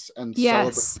about us and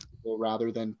celebrate Yes. people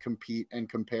rather than compete and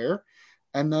compare.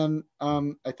 And then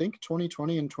I think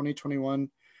 2020 and 2021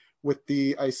 with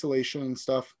the isolation and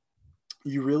stuff,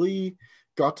 you really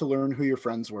got to learn who your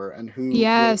friends were and who really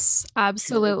Yes, cared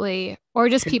absolutely. Or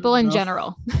just cared people in enough,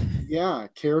 general. yeah,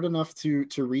 cared enough to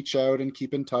reach out and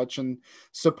keep in touch and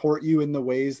support you in the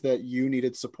ways that you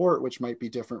needed support, which might be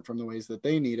different from the ways that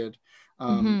they needed.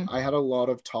 Hmm. I had a lot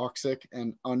of toxic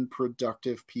and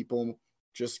unproductive people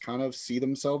just kind of see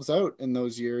themselves out in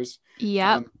those years,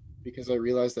 Yep. um, because I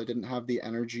realized I didn't have the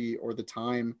energy or the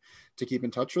time to keep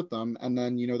in touch with them. And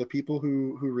then, the people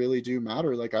who really do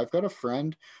matter. Like I've got a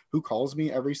friend who calls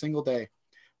me every single day,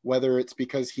 whether it's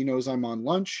because he knows I'm on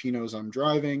lunch, he knows I'm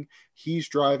driving, he's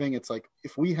driving. It's like,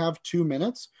 if we have 2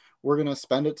 minutes, we're going to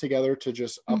spend it together to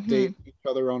just update Hmm. each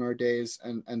other on our days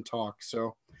and talk.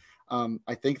 So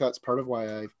I think that's part of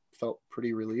why I felt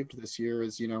pretty relieved this year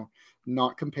is,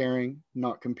 not comparing,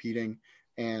 not competing,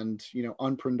 and,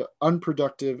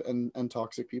 unproductive and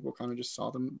toxic people kind of just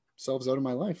saw themselves out of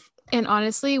my life. And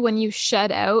honestly, when you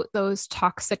shed out those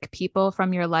toxic people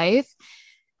from your life,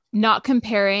 not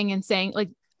comparing and saying, like,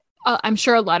 I'm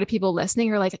sure a lot of people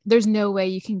listening are like, there's no way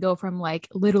you can go from like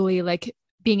literally like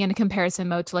being in a comparison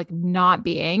mode to like not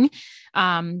being.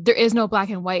 There is no black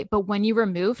and white. But when you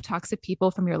remove toxic people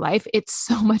from your life, it's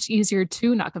so much easier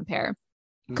to not compare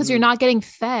because you're Mm-hmm. not getting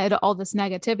fed all this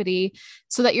negativity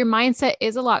so that your mindset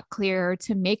is a lot clearer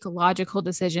to make logical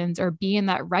decisions or be in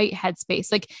that right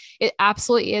headspace. Like it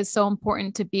absolutely is so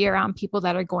important to be around people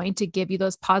that are going to give you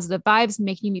those positive vibes,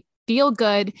 making you feel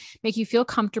good, make you feel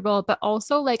comfortable, but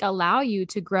also like allow you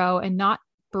to grow and not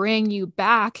bring you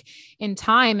back in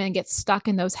time and get stuck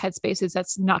in those headspaces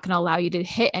that's not going to allow you to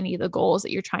hit any of the goals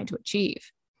that you're trying to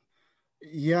achieve.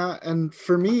 Yeah, and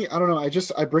for me, I don't know.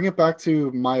 I bring it back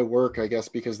to my work, I guess,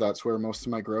 because that's where most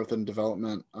of my growth and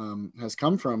development has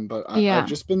come from. But I've Yeah.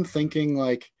 just been thinking,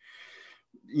 like,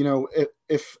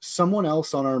 if someone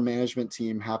else on our management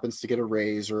team happens to get a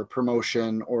raise or a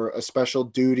promotion or a special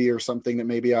duty or something that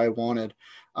maybe I wanted,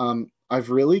 I've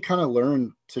really kind of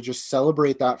learned to just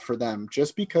celebrate that for them.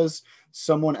 Just because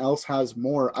someone else has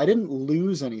more, I didn't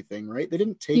lose anything, right? They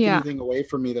didn't take Yeah. anything away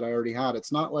from me that I already had.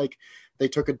 It's not like they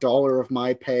took $1 of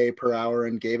my pay per hour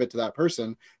and gave it to that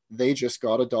person. They just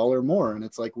got $1 more. And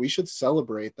it's like, we should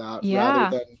celebrate that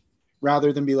Yeah.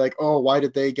 rather than be like, oh, why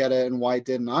did they get it and why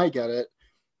didn't I get it?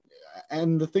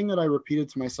 And the thing that I repeated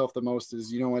to myself the most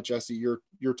is, you know what, Jesse,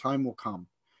 your time will come,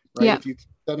 right? Yeah. If you keep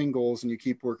setting goals and you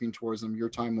keep working towards them, your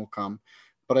time will come.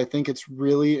 But I think it's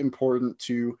really important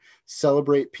to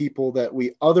celebrate people that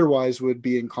we otherwise would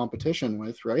be in competition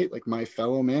with, right? Like my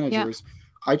fellow Yeah. managers.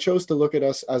 I chose to look at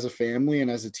us as a family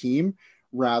and as a team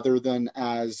rather than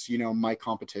as, my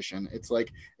competition. It's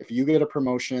like, if you get a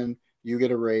promotion, you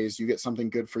get a raise, you get something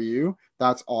good for you,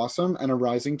 that's awesome. And a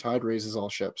rising tide raises all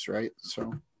ships, right? So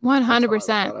that's how I look 100%.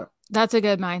 at it. That's a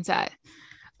good mindset.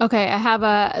 Okay, I have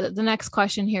the next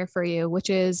question here for you, which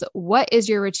is what is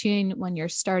your routine when you're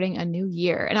starting a new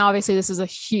year? And obviously this is a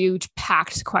huge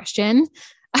packed question.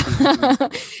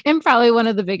 Mhm. And probably one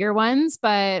of the bigger ones,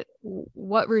 but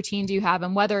what routine do you have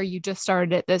and whether you just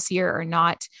started it this year or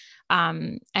not?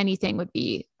 Anything would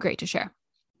be great to share.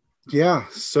 Yeah.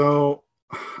 So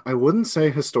I wouldn't say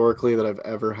historically that I've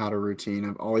ever had a routine.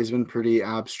 I've always been pretty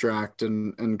abstract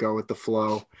and go with the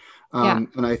flow. Yeah.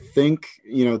 And I think,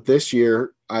 this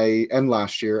year and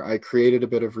last year, I created a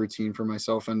bit of routine for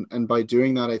myself. And by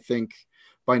doing that, I think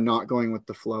by not going with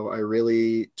the flow, I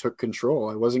really took control.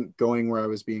 I wasn't going where I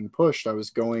was being pushed. I was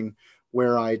going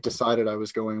where I decided I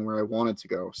was going, where I wanted to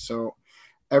go. So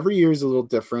every year is a little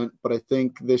different, but I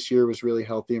think this year was really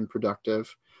healthy and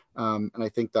productive. And I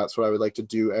think that's what I would like to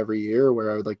do every year,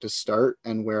 where I would like to start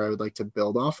and where I would like to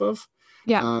build off of.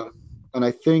 Yeah. Um, and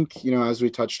I think, as we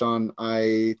touched on,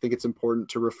 I think it's important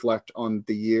to reflect on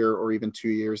the year or even 2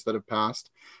 years that have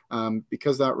passed,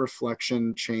 because that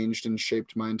reflection changed and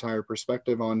shaped my entire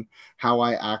perspective on how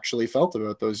I actually felt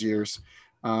about those years.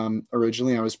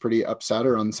 Originally, I was pretty upset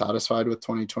or unsatisfied with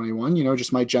 2021.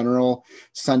 Just my general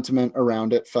sentiment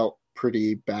around it felt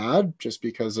pretty bad just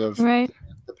because of Right.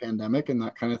 the pandemic and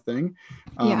that kind of thing.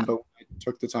 Yeah. But when I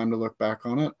took the time to look back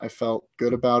on it, I felt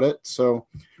good about it. So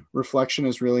reflection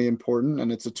is really important,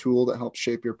 and it's a tool that helps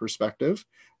shape your perspective.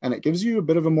 And it gives you a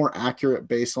bit of a more accurate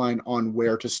baseline on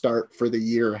where to start for the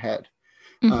year ahead.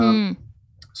 Um, Mm-hmm.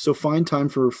 so find time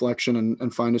for reflection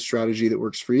and find a strategy that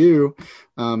works for you.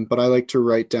 But I like to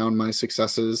write down my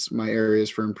successes, my areas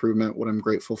for improvement, what I'm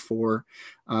grateful for,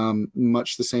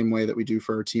 much the same way that we do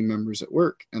for our team members at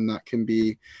work. And that can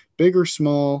be big or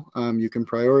small. You can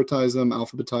prioritize them,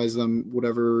 alphabetize them,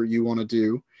 whatever you want to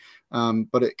do.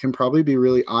 But it can probably be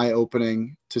really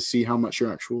eye-opening to see how much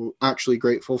you're actually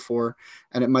grateful for.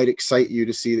 And it might excite you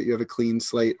to see that you have a clean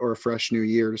slate or a fresh new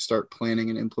year to start planning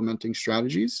and implementing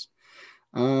strategies.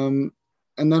 And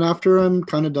then after I'm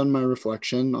kind of done my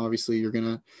reflection, obviously you're going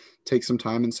to take some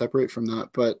time and separate from that.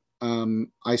 But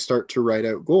I start to write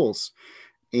out goals.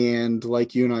 And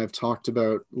like you and I have talked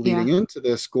about leading into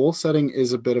this, goal setting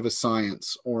is a bit of a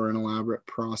science or an elaborate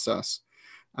process.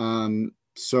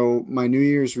 So my New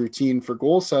Year's routine for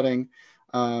goal setting,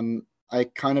 I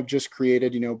kind of just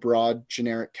created, broad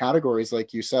generic categories.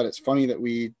 Like you said, it's funny that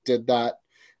we did that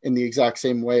in the exact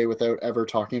same way without ever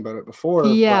talking about it before.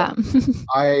 Yeah. But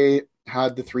I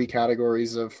had the 3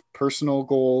 categories of personal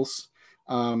goals,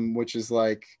 which is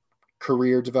like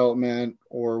career development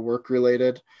or work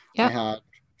related. Yeah. I had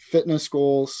fitness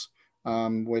goals,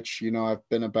 which, I've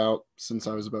been about since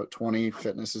I was about 20.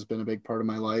 Fitness has been a big part of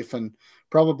my life and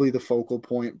probably the focal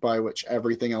point by which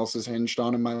everything else is hinged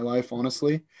on in my life,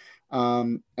 honestly.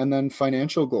 And then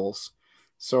financial goals.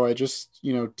 So I just,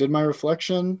 did my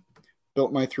reflection,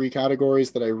 built my 3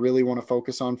 categories that I really want to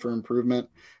focus on for improvement.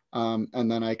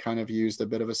 And then I kind of used a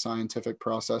bit of a scientific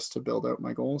process to build out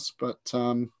my goals. But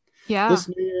this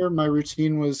new year, my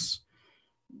routine was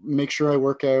make sure I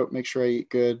work out, make sure I eat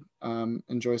good,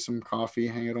 enjoy some coffee,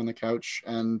 hang out on the couch.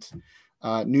 And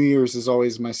New Year's is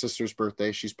always my sister's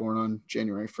birthday. She's born on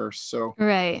January 1st. So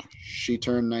she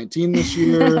turned 19 this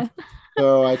year.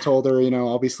 So I told her,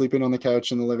 I'll be sleeping on the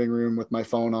couch in the living room with my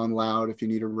phone on loud. If you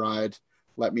need a ride,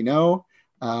 let me know.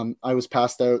 I was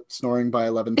passed out snoring by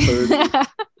 11:30.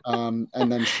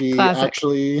 And then she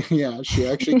actually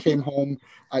came home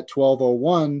at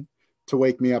 12:01 to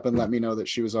wake me up and let me know that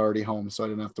she was already home, so I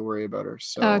didn't have to worry about her.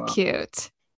 So cute.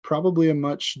 Probably a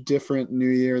much different New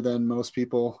Year than most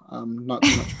people. Not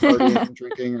so much partying,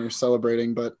 drinking, or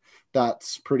celebrating, but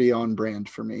that's pretty on brand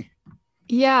for me.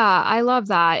 Yeah, I love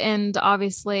that. And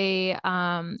obviously,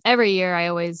 every year I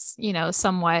always,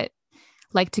 somewhat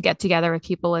like to get together with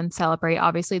people and celebrate.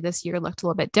 Obviously, this year looked a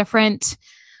little bit different.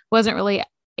 Wasn't really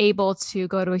able to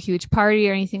go to a huge party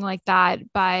or anything like that.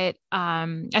 But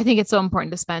I think it's so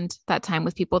important to spend that time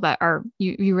with people that are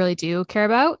you really do care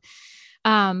about.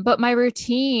 But my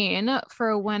routine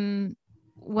for when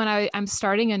I'm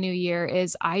starting a new year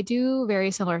is I do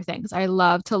very similar things. I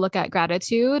love to look at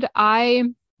gratitude.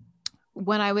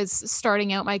 When I was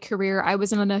starting out my career, I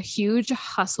was in a huge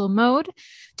hustle mode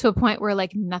to a point where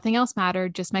like nothing else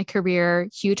mattered, just my career,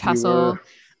 huge hustle.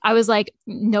 I was like,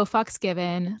 no fucks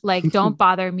given, like, don't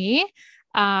bother me.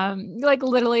 Like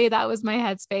literally that was my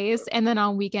headspace. And then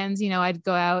on weekends, I'd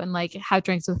go out and like have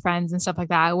drinks with friends and stuff like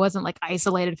that. I wasn't like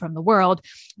isolated from the world,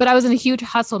 but I was in a huge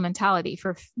hustle mentality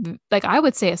for like, I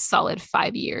would say a solid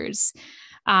 5 years.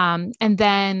 And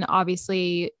then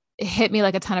obviously it hit me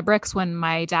like a ton of bricks when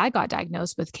my dad got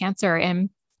diagnosed with cancer,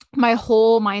 and my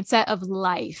whole mindset of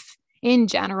life in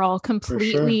general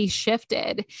completely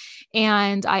shifted.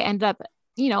 And I ended up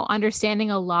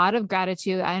understanding a lot of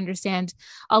gratitude. I understand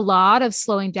a lot of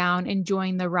slowing down,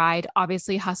 enjoying the ride.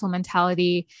 Obviously, hustle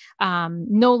mentality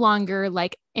no longer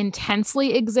like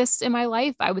intensely exists in my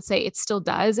life. I would say it still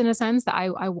does in a sense that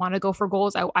I want to go for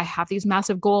goals. I have these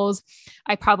massive goals.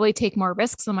 I probably take more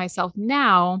risks on myself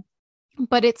now,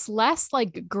 but it's less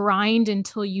like grind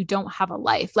until you don't have a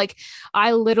life. Like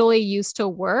I literally used to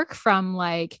work from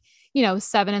like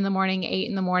 7 in the morning, 8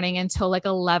 in the morning until like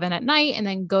 11 at night, and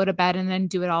then go to bed and then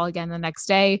do it all again the next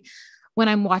day. When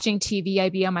I'm watching TV,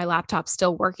 I'd be on my laptop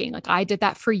still working. Like I did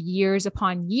that for years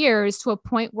upon years, to a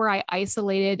point where I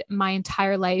isolated my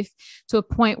entire life, to a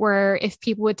point where if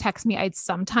people would text me, I'd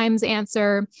sometimes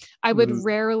answer. I would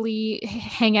rarely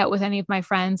hang out with any of my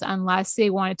friends unless they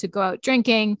wanted to go out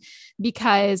drinking,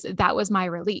 because that was my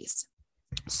release.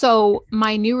 So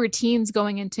my new routines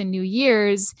going into New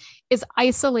Year's is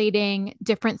isolating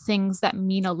different things that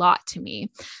mean a lot to me.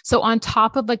 So on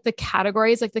top of like the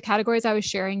categories I was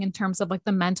sharing in terms of like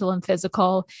the mental and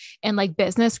physical and like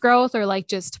business growth, or like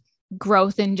just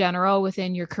growth in general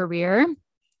within your career,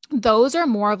 those are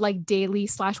more of like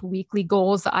daily/weekly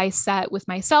goals that I set with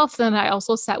myself. Then I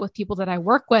also set with people that I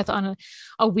work with on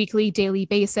a weekly, daily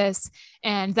basis.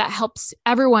 And that helps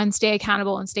everyone stay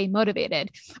accountable and stay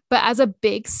motivated. But as a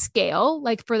big scale,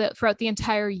 like throughout the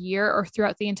entire year or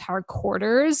throughout the entire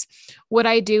quarters, what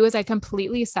I do is I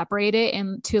completely separate it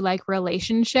into like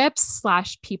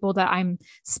relationships/people that I'm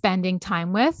spending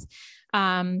time with.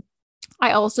 I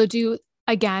also do,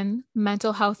 again,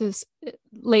 mental health has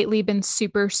lately been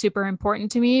super, super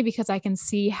important to me, because I can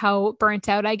see how burnt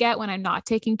out I get when I'm not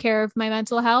taking care of my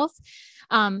mental health.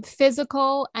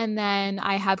 physical, and then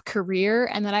I have career,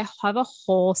 and then I have a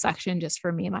whole section just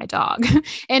for me and my dog.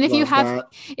 And Love that.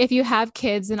 if you have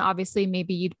kids, then obviously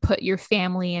maybe you'd put your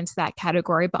family into that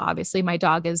category, but obviously my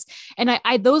dog is, and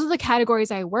I those are the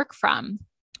categories I work from.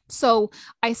 So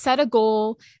I set a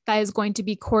goal that is going to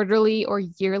be quarterly or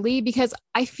yearly, because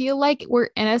I feel like we're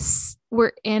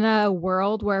in a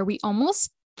world where we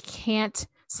almost can't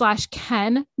slash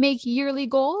can make yearly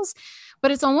goals,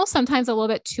 but it's almost sometimes a little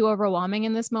bit too overwhelming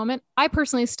in this moment. I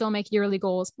personally still make yearly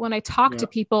goals. When I talk Yeah. to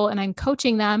people and I'm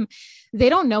coaching them, they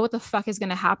don't know what the fuck is going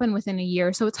to happen within a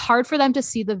year. So it's hard for them to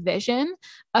see the vision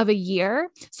of a year.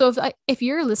 So if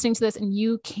you're listening to this and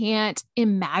you can't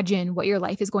imagine what your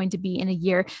life is going to be in a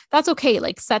year, that's okay.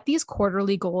 Like, set these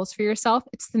quarterly goals for yourself.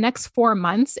 It's the next 4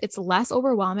 months. It's less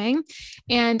overwhelming.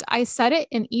 And I set it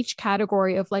in each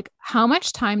category of like, how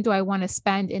much time do I want to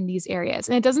spend in these areas?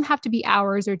 And it doesn't have to be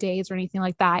hours or days or anything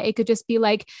like that. It could just be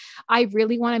like, I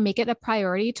really want to make it a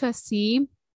priority to see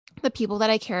the people that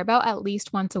I care about at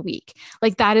least once a week.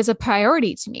 Like, that is a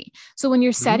priority to me. So when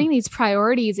you're setting these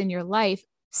priorities in your life,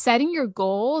 setting your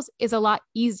goals is a lot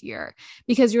easier,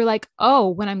 because you're like, oh,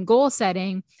 when I'm goal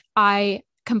setting, I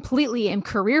completely am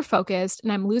career focused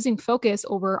and I'm losing focus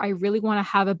over, I really want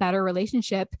to have a better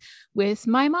relationship with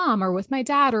my mom or with my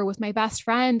dad or with my best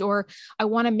friend, or I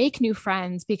want to make new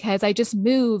friends because I just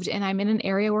moved and I'm in an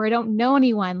area where I don't know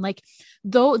anyone. Like,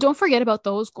 though, don't forget about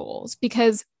those goals,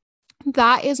 because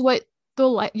that is what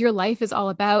your life is all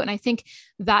about. And I think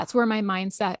that's where my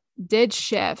mindset did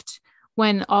shift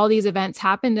when all these events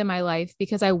happened in my life,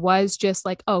 because I was just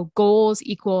like, oh, goals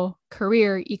equal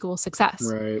career equal success.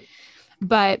 Right.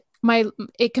 But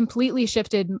it completely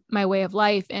shifted my way of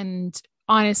life, and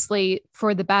honestly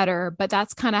for the better. But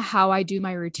that's kind of how I do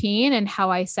my routine and how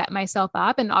I set myself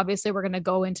up. And obviously we're going to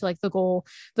go into like the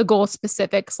goal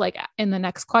specifics like in the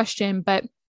next question, but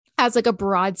as like a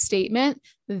broad statement,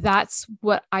 that's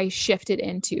what I shifted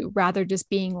into, rather just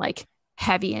being like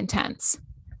heavy intense.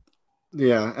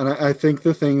 Yeah, and I think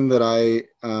the thing that I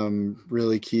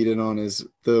really keyed in on is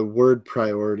the word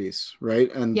priorities,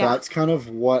 right? And Yeah. that's kind of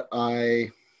what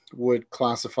I would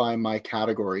classify my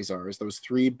categories are, is those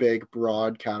three big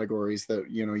broad categories that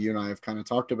you and I have kind of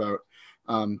talked about.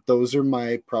 Those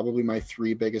are probably my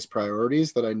three biggest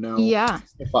priorities that I know Yeah.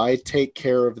 if I take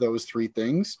care of those three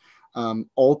things,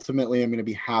 ultimately I'm going to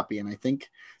be happy. And I think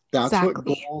that's what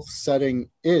Exactly. goal setting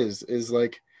is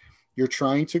like you're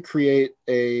trying to create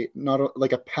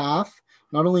like a path,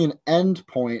 not only an end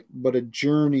point but a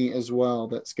journey as well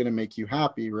that's going to make you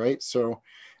happy, right? So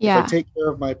if I Yeah. take care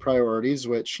of my priorities,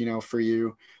 which for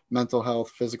you, mental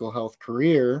health, physical health,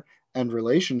 career, and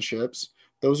relationships,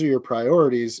 those are your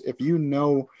priorities. If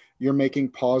you're making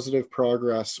positive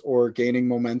progress or gaining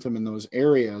momentum in those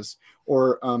areas,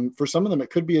 or for some of them it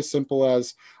could be as simple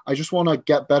as, I just want to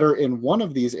get better in one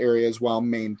of these areas while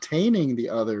maintaining the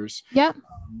others. Yep.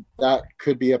 That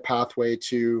could be a pathway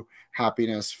to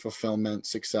happiness, fulfillment,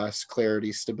 success,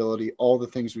 clarity, stability, all the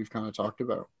things we've kind of talked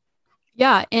about.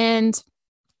 Yeah. And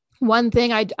one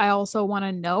thing I also want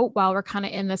to note while we're kind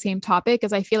of in the same topic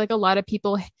is I feel like a lot of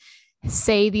people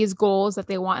say these goals that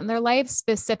they want in their life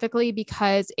specifically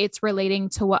because it's relating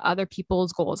to what other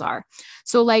people's goals are.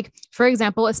 So like, for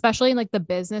example, especially in like the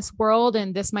business world,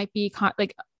 and this might be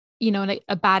like,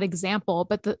 a bad example,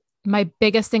 but my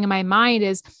biggest thing in my mind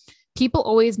is people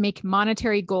always make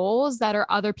monetary goals that are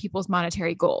other people's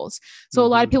monetary goals. So a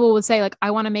lot of Mm-hmm. people would say like,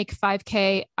 I want to make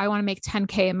 5K, I want to make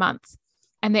 10K a month.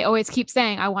 And they always keep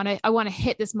saying, I want to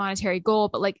hit this monetary goal,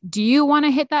 but like, do you want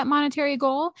to hit that monetary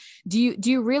goal? Do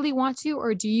you really want to,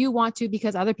 or do you want to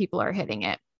because other people are hitting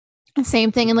it?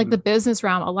 Same thing in like Mm-hmm. the business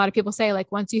realm. A lot of people say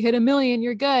like, once you hit 1 million,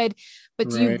 you're good, but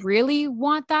do you Right. really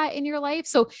want that in your life?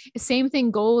 So same thing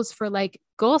goes for like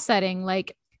goal setting.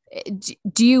 Like,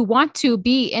 do you want to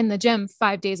be in the gym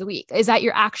 5 days a week? Is that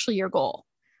actually your goal?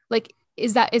 Like,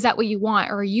 is that what you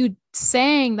want? Or are you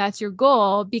saying that's your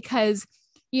goal because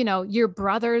your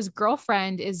brother's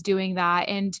girlfriend is doing that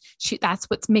and that's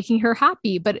what's making her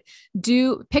happy? But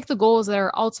do pick the goals that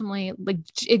are ultimately like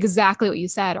exactly what you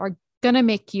said are going to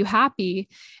make you happy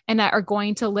and that are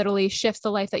going to literally shift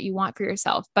the life that you want for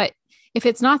yourself. But if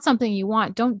it's not something you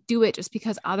want, don't do it just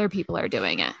because other people are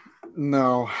doing it.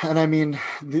 No, and I mean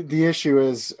the issue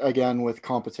is again with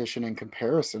competition and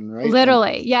comparison, right? And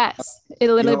Literally, yes. It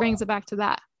you literally know brings it back to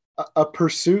that. a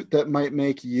pursuit that might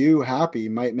make you happy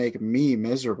might make me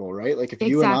miserable, right? Like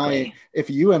Exactly. if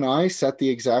you and I set the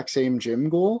exact same gym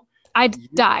goal,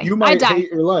 I'd die. You I'd might die. hate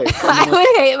your life. I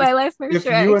would hate my life for If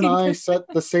sure. you and I set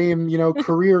the same,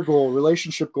 career goal,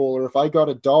 relationship goal, or if I got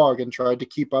a dog and tried to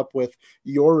keep up with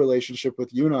your relationship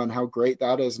with Yuna and how great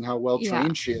that is and how well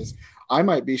trained she is, I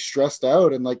might be stressed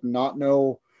out and like not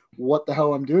know what the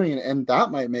hell I'm doing. And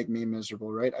that might make me miserable,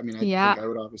 right? I mean, I think I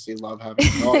would obviously love having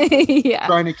a dog.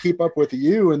 Trying to keep up with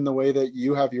you and the way that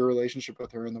you have your relationship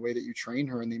with her and the way that you train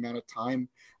her and the amount of time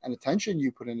and attention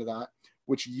you put into that,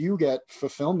 which you get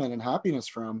fulfillment and happiness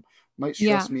from, might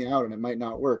stress me out and it might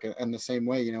not work. And the same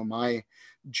way, my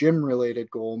gym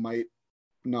related goal might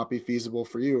not be feasible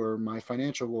for you, or my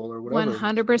financial goal, or whatever.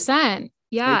 100%.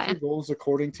 Yeah. Make your goals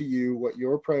according to you, what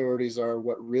your priorities are,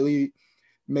 what really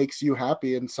makes you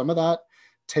happy. And some of that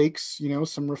takes,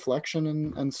 some reflection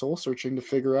and soul searching to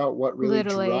figure out what really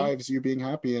drives you being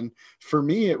happy. And for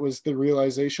me, it was the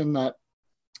realization that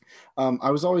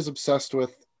I was always obsessed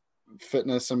with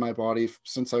fitness in my body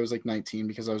since I was like 19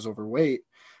 because I was overweight.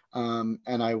 And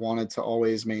I wanted to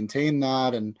always maintain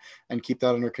that and keep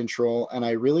that under control. And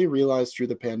I really realized through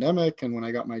the pandemic and when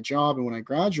I got my job and when I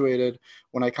graduated,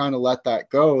 when I kind of let that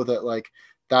go, that like,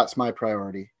 that's my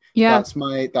priority. Yeah.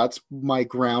 That's my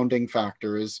grounding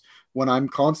factor, is when I'm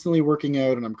constantly working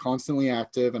out and I'm constantly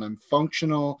active and I'm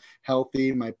functional,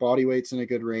 healthy, my body weight's in a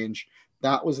good range.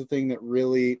 That was the thing that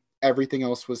really everything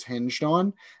else was hinged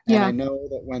on. And I know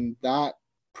that when that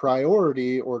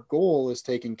priority or goal is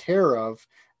taken care of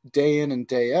day in and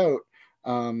day out,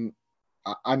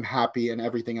 I'm happy and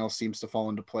everything else seems to fall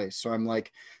into place. So I'm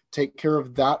like, take care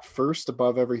of that first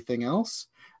above everything else.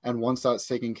 And once that's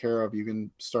taken care of, you can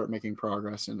start making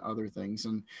progress in other things.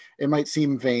 And it might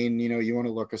seem vain, you want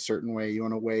to look a certain way, you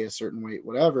want to weigh a certain weight,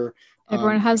 whatever.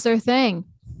 Everyone has their thing.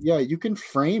 Yeah, you can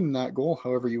frame that goal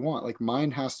however you want. Like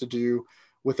mine has to do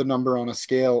with a number on a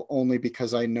scale only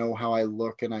because I know how I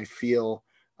look and I feel,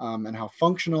 and how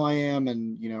functional I am,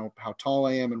 and how tall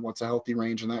I am and what's a healthy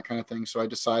range and that kind of thing. So I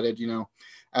decided,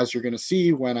 as you're going to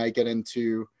see when I get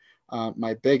into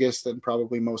my biggest and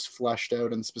probably most fleshed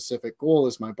out and specific goal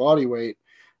is my body weight.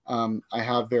 I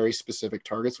have very specific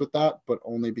targets with that, but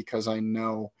only because I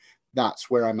know that's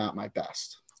where I'm at my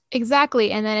best.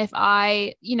 Exactly. And then if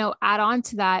I, add on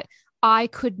to that, I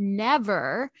could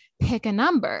never pick a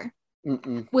number.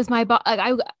 With my body.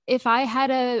 Like if I had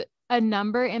a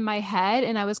number in my head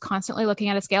and I was constantly looking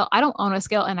at a scale, I don't own a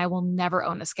scale and I will never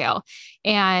own a scale,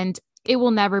 and it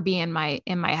will never be in my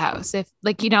house. If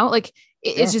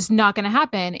it's just not going to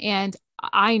happen. And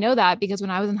I know that because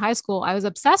when I was in high school, I was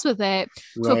obsessed with it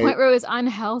to a point where it was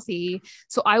unhealthy.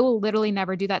 So I will literally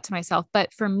never do that to myself.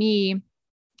 But for me,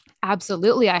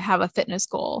 absolutely, I have a fitness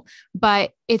goal,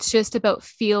 but it's just about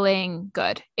feeling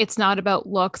good. It's not about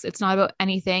looks. It's not about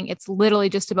anything. It's literally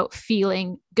just about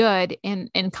feeling good and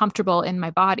comfortable in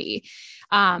my body.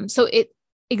 So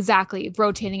exactly,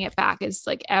 rotating it back is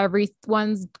like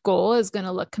everyone's goal is going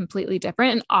to look completely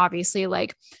different. And obviously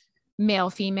like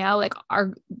male, female, like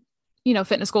our,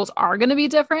 fitness goals are going to be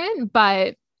different,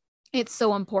 but it's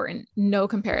so important. No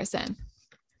comparison.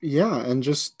 Yeah. And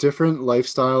just different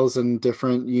lifestyles and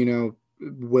different,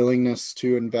 willingness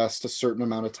to invest a certain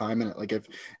amount of time in it. Like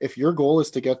if your goal is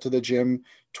to get to the gym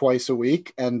twice a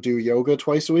week and do yoga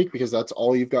twice a week because that's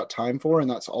all you've got time for and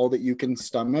that's all that you can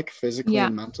stomach physically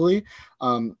and mentally,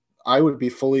 I would be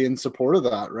fully in support of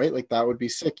that, right? Like that would be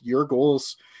sick. Your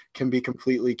goals can be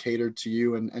completely catered to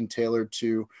you and tailored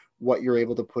to what you're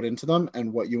able to put into them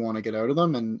and what you want to get out of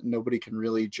them. And nobody can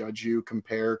really judge you,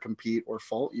 compare, compete, or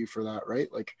fault you for that,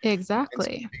 right? Like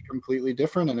exactly, it's completely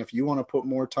different. And if you want to put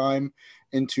more time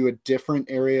into a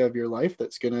different area of your life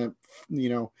that's going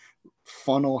to,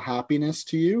 funnel happiness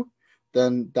to you,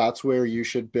 then that's where you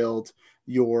should build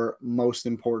your most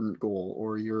important goal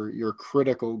or your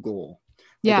critical goal.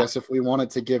 I guess if we wanted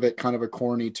to give it kind of a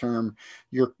corny term,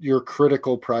 your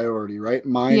critical priority, right?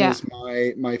 Mine is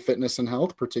my fitness and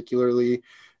health, particularly,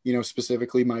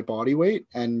 specifically my body weight,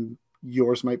 and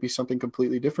yours might be something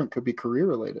completely different, could be career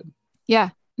related. Yeah.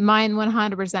 Mine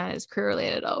 100% is career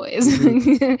related always.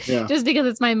 Just because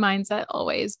it's my mindset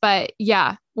always. But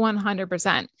yeah,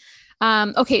 100%.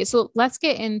 Okay, so let's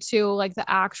get into like the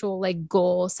actual like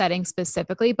goal setting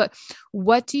specifically, but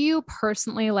what do you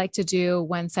personally like to do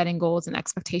when setting goals and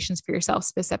expectations for yourself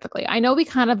specifically? I know we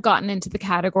kind of gotten into the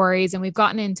categories and we've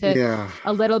gotten into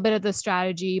a little bit of the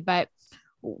strategy, but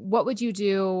what would you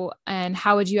do and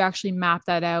how would you actually map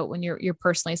that out when you're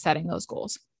personally setting those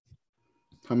goals?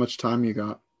 How much time you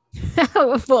got?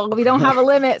 Well, we don't have a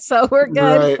limit, so we're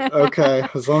good. Right. Okay.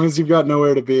 As long as you've got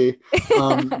nowhere to be.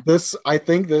 I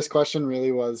think this question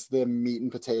really was the meat and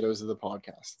potatoes of the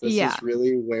podcast. This is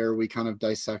really where we kind of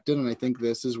dissected. And I think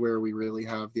this is where we really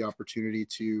have the opportunity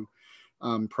to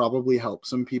probably help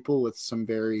some people with some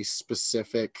very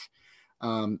specific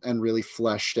and really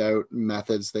fleshed out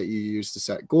methods that you use to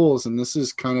set goals. And this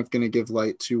is kind of going to give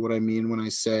light to what I mean when I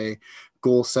say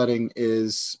goal setting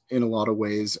is in a lot of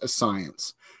ways a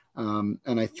science. And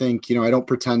I think, I don't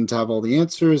pretend to have all the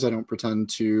answers. I don't pretend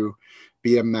to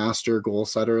be a master goal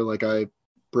setter. Like I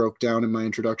broke down in my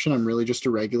introduction, I'm really just a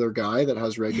regular guy that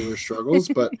has regular struggles,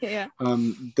 but Yeah.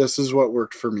 This is what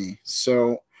worked for me.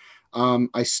 So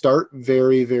I start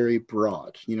very, very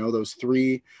broad, those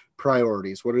three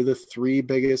priorities. What are the three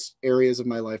biggest areas of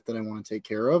my life that I want to take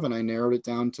care of? And I narrowed it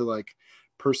down to like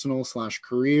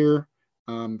personal/career,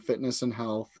 fitness and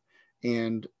health,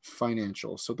 and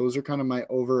financial. So those are kind of my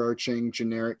overarching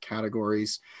generic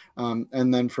categories.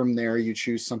 And then from there, you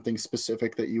choose something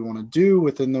specific that you want to do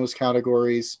within those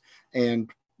categories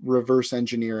and reverse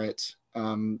engineer it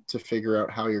to figure out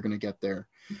how you're going to get there.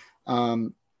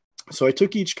 So I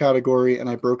took each category and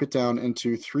I broke it down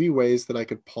into 3 ways that I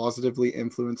could positively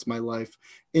influence my life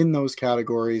in those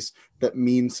categories that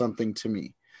mean something to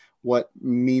me. What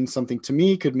means something to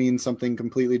me could mean something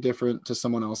completely different to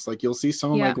someone else. Like you'll see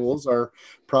some of my goals are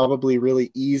probably really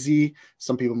easy.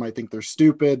 Some people might think they're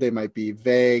stupid. They might be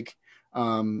vague.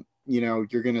 You're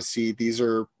going to see these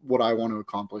are what I want to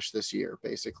accomplish this year,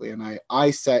 basically. And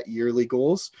I set yearly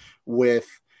goals with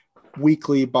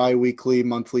weekly, bi-weekly,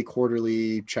 monthly,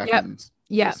 quarterly check-ins,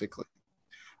 basically.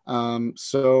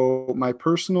 So my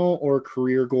personal or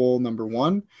career goal number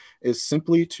 1 is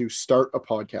simply to start a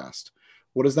podcast.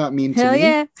 What does that mean to me?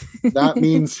 Yeah. That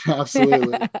means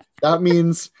absolutely. That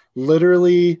means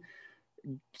literally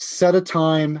set a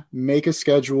time, make a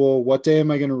schedule. What day am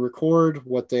I going to record?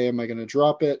 What day am I going to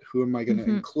drop it? Who am I going to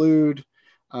include?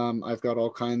 I've got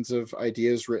all kinds of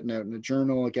ideas written out in a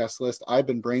journal, a guest list. I've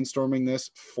been brainstorming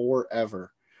this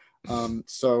forever.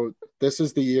 So this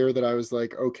is the year that I was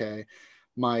like, okay,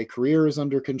 my career is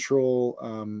under control.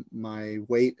 My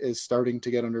weight is starting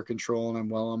to get under control and I'm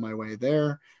well on my way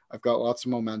there. I've got lots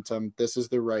of momentum. This is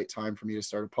the right time for me to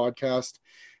start a podcast.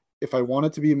 If I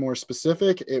wanted to be more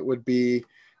specific, it would be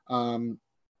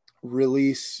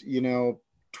release,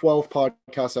 12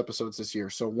 podcast episodes this year.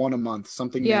 So 1 a month,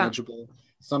 something manageable,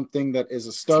 something that is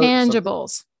a start.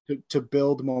 Tangibles. To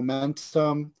build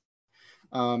momentum.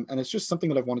 And it's just something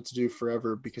that I've wanted to do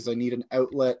forever because I need an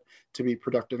outlet to be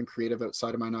productive and creative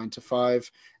outside of my 9 to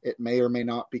 5. It may or may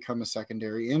not become a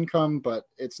secondary income, but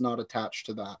it's not attached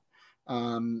to that.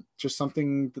 Just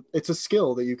something, it's a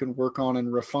skill that you can work on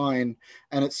and refine.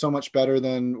 And it's so much better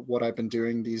than what I've been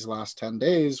doing these last 10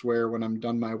 days, where when I'm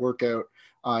done my workout,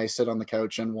 I sit on the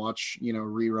couch and watch,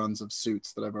 reruns of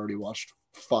Suits that I've already watched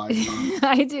 5 times.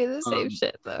 I do the same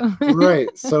shit though. Right.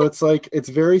 So it's like, it's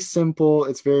very simple.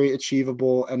 It's very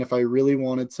achievable. And if I really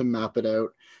wanted to map it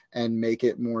out and make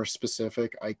it more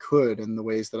specific, I could. And the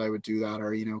ways that I would do that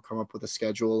are, come up with a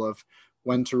schedule of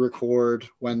when to record,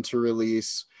 when to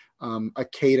release, a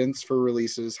cadence for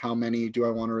releases. How many do I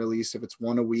want to release? If it's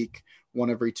 1 a week, 1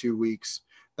 every 2 weeks,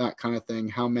 that kind of thing.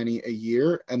 How many a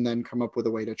year? And then come up with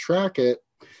a way to track it.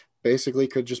 Basically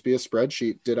could just be a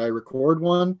spreadsheet. Did I record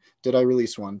 1? Did I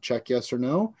release 1? Check yes or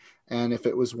no. And if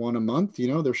it was 1 a month,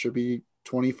 there should be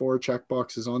 24 check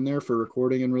boxes on there for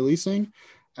recording and releasing.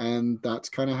 And that's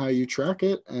kind of how you track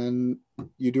it. And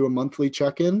you do a monthly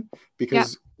check-in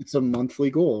because it's a monthly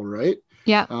goal, right?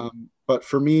 Yeah. But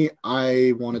for me,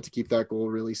 I wanted to keep that goal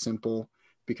really simple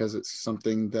because it's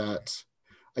something that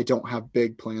I don't have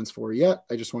big plans for yet.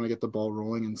 I just want to get the ball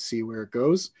rolling and see where it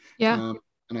goes. Yeah.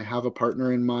 And I have a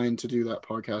partner in mind to do that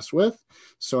podcast with.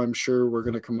 So I'm sure we're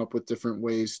going to come up with different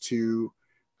ways to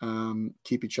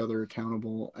keep each other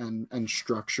accountable and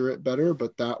structure it better.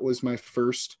 But that was my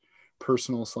first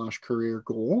personal/career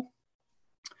goal.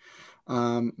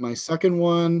 My second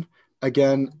one,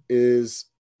 again, is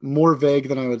more vague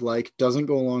than I would like, doesn't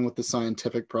go along with the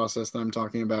scientific process that I'm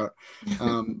talking about.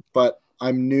 But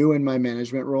I'm new in my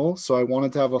management role. So I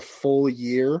wanted to have a full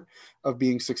year of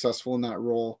being successful in that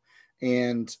role.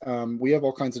 And we have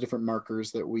all kinds of different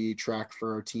markers that we track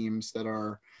for our teams that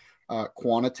are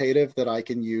quantitative that I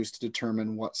can use to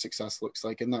determine what success looks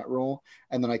like in that role.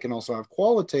 And then I can also have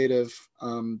qualitative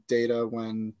data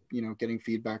when, getting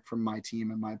feedback from my team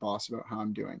and my boss about how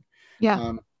I'm doing.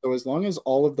 Yeah. So as long as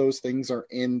all of those things are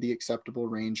in the acceptable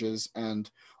ranges and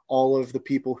all of the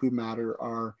people who matter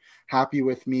are happy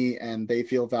with me and they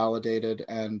feel validated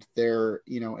and they're,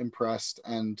 impressed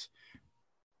and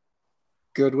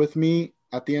good with me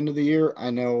at the end of the year,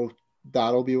 I know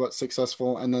that'll be what's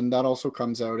successful. And then that also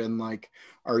comes out in like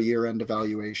our year-end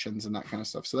evaluations and that kind of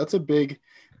stuff. So that's a big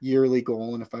yearly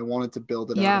goal. And if I wanted to build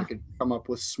it out, I could come up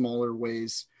with smaller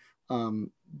ways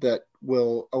that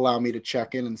will allow me to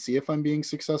check in and see if I'm being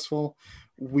successful.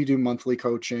 We do monthly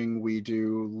coaching. We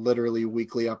do literally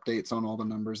weekly updates on all the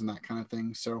numbers and that kind of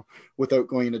thing. So without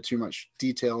going into too much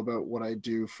detail about what I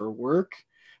do for work,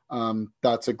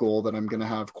 that's a goal that I'm going to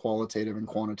have qualitative and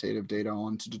quantitative data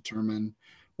on to determine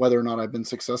whether or not I've been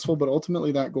successful. But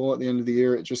ultimately that goal at the end of the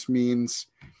year, it just means,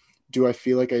 do I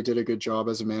feel like I did a good job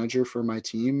as a manager for my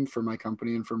team, for my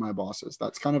company, and for my bosses?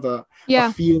 That's kind of a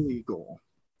feely goal,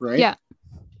 right? Yeah.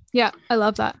 Yeah. I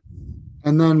love that.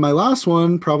 And then my last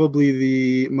one, probably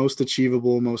the most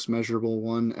achievable, most measurable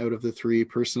one out of the three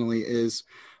personally, is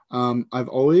I've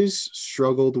always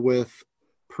struggled with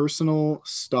personal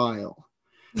style.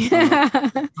 When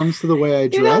it comes to the way I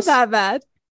dress. You're not that bad.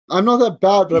 I'm not that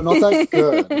bad, but I'm not that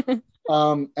good.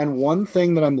 And one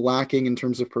thing that I'm lacking in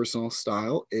terms of personal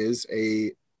style is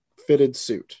a fitted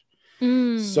suit.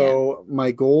 So my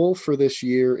goal for this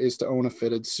year is to own a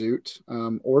fitted suit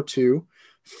or two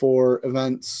for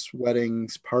events,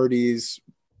 weddings, parties,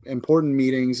 important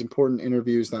meetings, important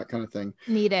interviews, that kind of thing.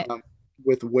 Need it.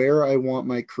 With where I want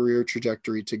my career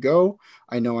trajectory to go,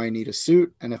 I know I need a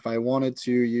suit. And if I wanted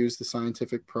to use the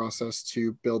scientific process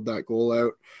to build that goal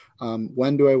out,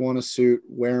 when do I want a suit?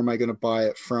 Where am I going to buy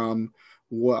it from?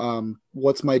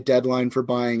 What's my deadline for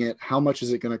buying it? How much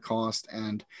is it going to cost?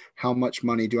 And how much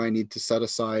money do I need to set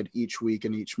aside each week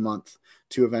and each month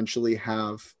to eventually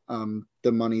have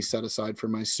the money set aside for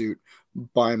my suit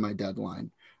by my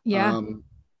deadline?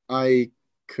 I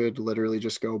could literally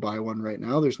just go buy one right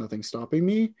now. There's nothing stopping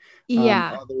me.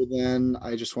 Other than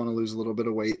I just want to lose a little bit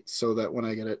of weight so that when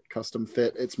I get it custom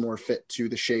fit, it's more fit to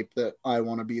the shape that I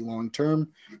want to be long term,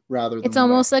 rather than it's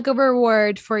almost like a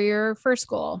reward for your first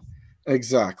goal.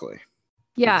 Exactly.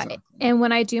 Yeah. Exactly. And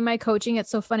when I do my coaching, it's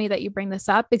so funny that you bring this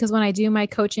up, because when I do my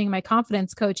coaching, my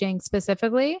confidence coaching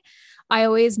specifically, I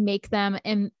always make them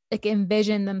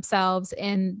envision themselves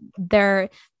in the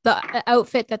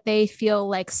outfit that they feel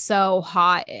like so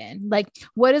hot in. Like,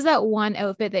 what is that one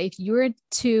outfit that if you were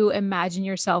to imagine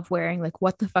yourself wearing, like,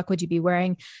 what the fuck would you be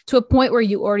wearing, to a point where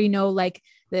you already know like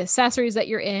the accessories that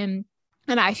you're in?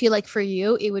 And I feel like for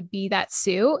you, it would be that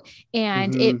suit,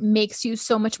 and it makes you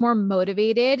so much more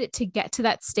motivated to get to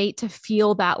that state, to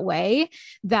feel that way,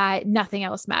 that nothing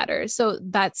else matters. So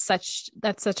that's such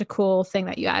a cool thing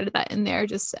that you added that in there,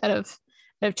 just out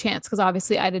of chance. Cause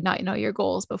obviously I did not know your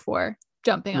goals before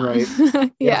jumping on.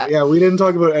 Right. Yeah. We didn't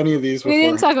talk about any of these before. We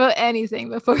didn't talk about anything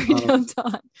before we jumped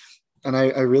on. And I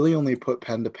really only put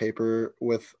pen to paper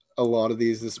with a lot of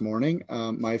these this morning.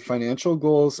 My financial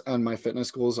goals and my fitness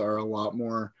goals are a lot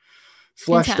more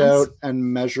fleshed out and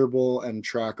measurable and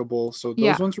trackable. So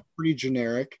those ones were pretty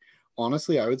generic.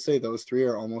 Honestly, I would say those three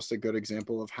are almost a good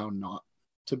example of how not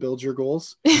to build your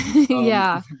goals.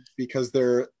 Because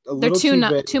they're a little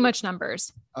too much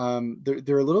numbers.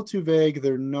 They're a little too vague.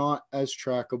 They're not as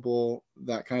trackable,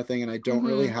 that kind of thing. And I don't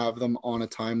really have them on a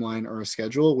timeline or a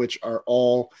schedule, which are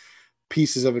all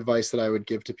pieces of advice that I would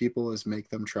give to people, is make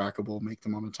them trackable, make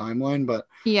them on a timeline. But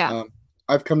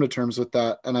I've come to terms with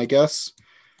that. And I guess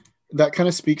that kind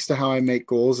of speaks to how I make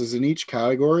goals, is in each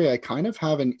category, I kind of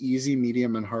have an easy,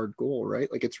 medium, and hard goal,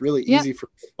 right? Like, it's really easy for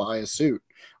me to buy a suit.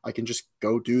 I can just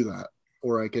go do that.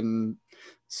 Or I can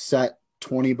set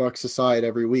 $20 aside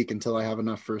every week until I have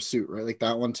enough for a suit, right? Like,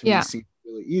 that one to me seems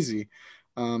really easy.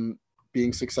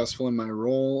 Being successful in my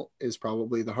role is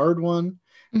probably the hard one.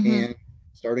 And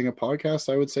starting a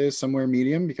podcast, I would say, is somewhere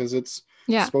medium, because it's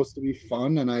supposed to be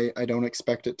fun, and I don't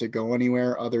expect it to go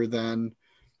anywhere other than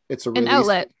it's a release, an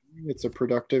outlet. It's a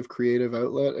productive, creative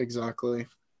outlet. Exactly.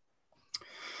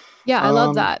 Yeah, I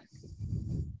love that.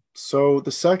 So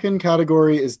the second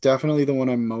category is definitely the one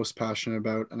I'm most passionate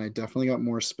about, and I definitely got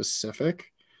more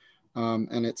specific.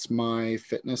 And it's my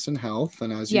fitness and health.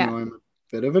 And as you know, I'm a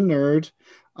bit of a nerd.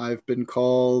 I've been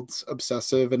called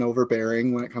obsessive and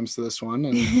overbearing when it comes to this one,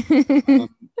 and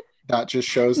that just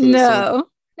shows that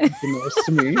it's the most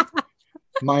to me.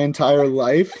 My entire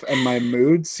life and my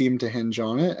mood seem to hinge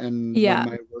on it. And when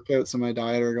my workouts and my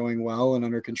diet are going well and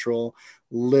under control,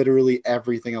 literally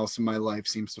everything else in my life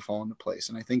seems to fall into place.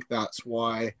 And I think that's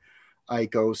why I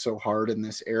go so hard in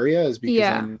this area, is because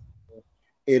I know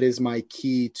it is my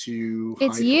key to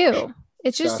it's you.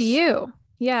 It's success. Just you.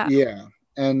 Yeah. Yeah.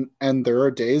 And there are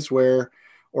days where,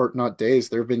 or not days,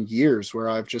 there have been years where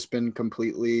I've just been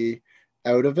completely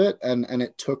out of it, and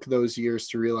it took those years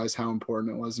to realize how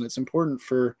important it was. And it's important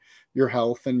for your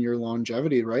health and your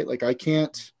longevity, right? Like, I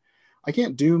can't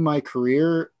do my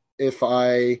career if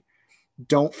I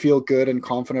don't feel good and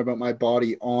confident about my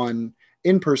body on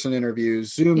in-person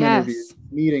interviews, Zoom interviews,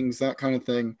 meetings, that kind of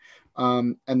thing.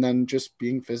 And then just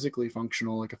being physically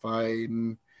functional. Like, if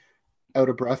I'm out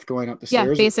of breath going up the Yeah.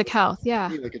 stairs. Basic health. Yeah.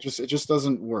 Like it just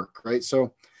doesn't work, right?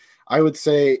 So I would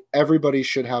say everybody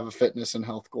should have a fitness and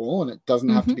health goal, and it doesn't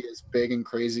have to Hmm. be as big and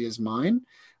crazy as mine.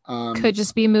 Could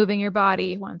just be moving your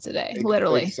body once a day,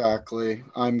 literally. Exactly.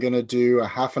 I'm gonna do a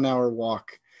half an hour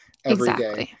walk every day.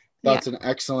 Exactly. Yeah. That's an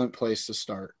excellent place to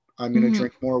start. I'm gonna Hmm.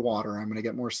 drink more water. I'm gonna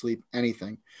get more sleep.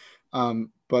 Anything.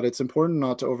 But it's important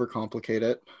not to overcomplicate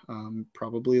it.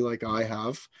 Probably like I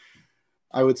have.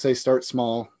 I would say start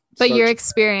small. But your Start.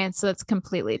 experience, so that's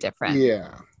completely different.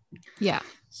 Yeah. Yeah.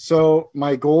 So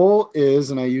my goal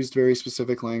is, and I used very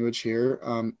specific language here.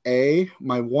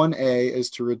 My 1A is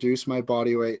to reduce my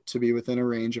body weight to be within a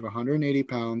range of 180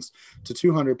 pounds to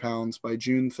 200 pounds by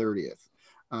June 30th.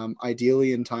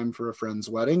 Ideally in time for a friend's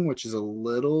wedding, which is a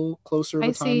little closer of I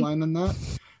a see. timeline than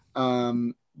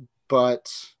that.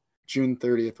 But June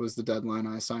 30th was the deadline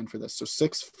I assigned for this. So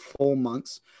 6 full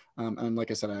months. And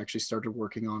like I said, I actually started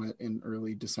working on it in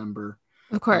early December,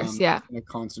 Of course. Yeah. in a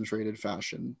concentrated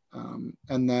fashion.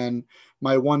 And then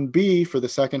my 1B for the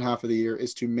second half of the year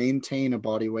is to maintain a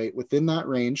body weight within that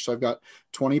range. So I've got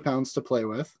 20 pounds to play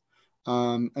with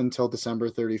until December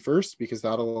 31st, because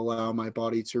that'll allow my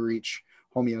body to reach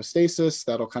homeostasis.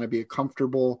 That'll kind of be a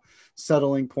comfortable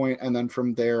settling point. And then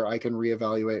from there, I can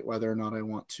reevaluate whether or not I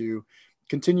want to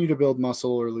continue to build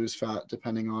muscle or lose fat,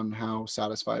 depending on how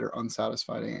satisfied or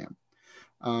unsatisfied I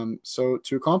am. So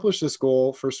to accomplish this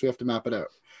goal, first we have to map it out.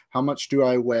 How much do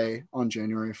I weigh on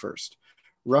January 1st?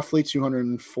 Roughly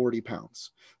 240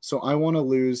 pounds. So I want to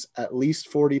lose at least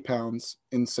 40 pounds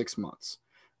in 6 months.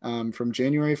 From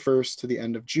January 1st to the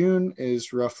end of June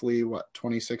is roughly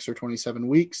 26 or 27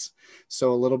 weeks.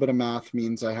 So a little bit of math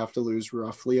means I have to lose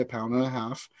roughly a pound and a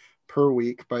half per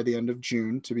week by the end of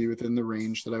June to be within the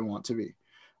range that I want to be.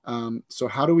 So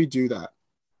how do we do that?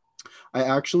 I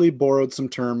actually borrowed some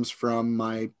terms from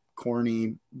my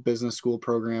corny business school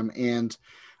program and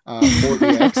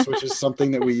 4DX, which is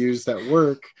something that we use at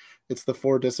work. It's the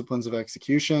 4 disciplines of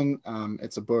execution.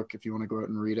 It's a book. If you want to go out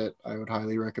and read it, I would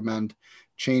highly recommend.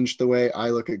 Changed the way I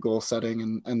look at goal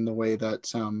setting and the way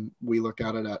that we look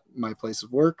at it at my place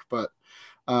of work. But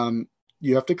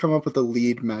you have to come up with a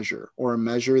lead measure, or a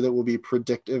measure that will be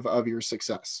predictive of your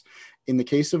success. In the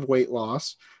case of weight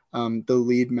loss, the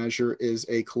lead measure is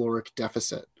a caloric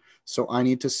deficit. So I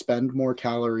need to spend more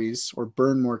calories or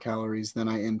burn more calories than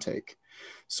I intake.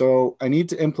 So I need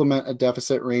to implement a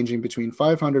deficit ranging between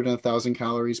 500 and 1,000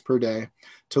 calories per day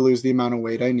to lose the amount of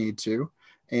weight I need to.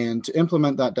 And to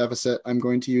implement that deficit, I'm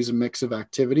going to use a mix of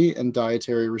activity and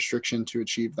dietary restriction to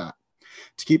achieve that.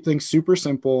 To keep things super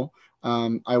simple,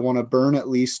 I want to burn at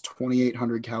least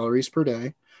 2,800 calories per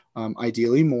day.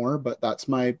 Ideally more, but that's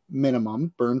my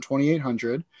minimum. Burn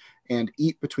 2,800 and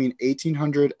eat between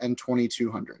 1,800 and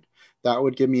 2,200. That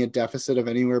would give me a deficit of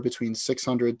anywhere between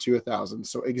 600 to 1,000.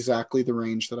 So exactly the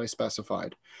range that I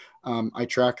specified. I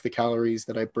track the calories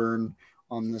that I burn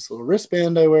on this little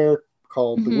wristband I wear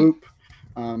called the Hmm. Whoop.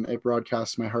 It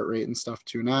broadcasts my heart rate and stuff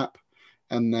to an app.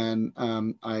 And then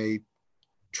I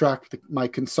track my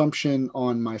consumption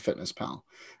on MyFitnessPal.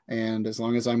 And as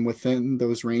long as I'm within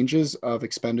those ranges of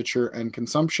expenditure and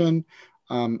consumption,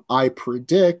 I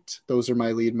predict those are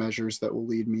my lead measures that will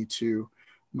lead me to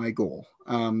my goal.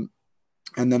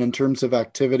 And then in terms of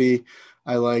activity,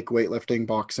 I like weightlifting,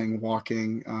 boxing,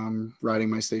 walking, riding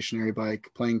my stationary bike,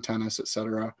 playing tennis,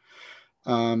 etc.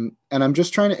 And I'm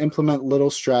just trying to implement little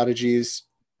strategies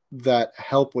that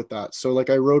help with that. So like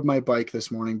I rode my bike this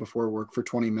morning before work for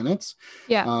 20 minutes.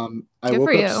 Yeah. I Good for woke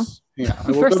up, you. yeah,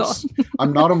 I woke First up, of all,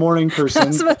 I'm not a morning I was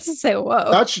person. supposed to say,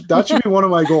 whoa. That should be one of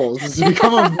my goals, is to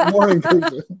become a morning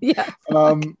person. Yeah.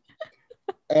 Um,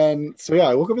 and so yeah,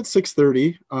 I woke up at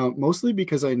 6:30, mostly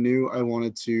because I knew I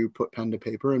wanted to put pen to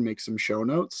paper and make some show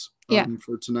notes Yeah.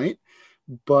 for tonight.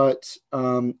 But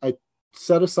I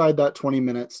set aside that 20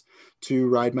 minutes to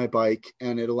ride my bike,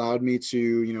 and it allowed me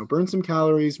to, burn some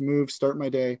calories, move, start my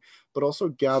day, but also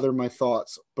gather my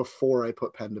thoughts before I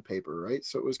put pen to paper, right?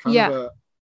 So it was kind Yeah.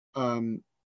 of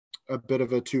a bit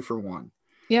of a 2-for-1.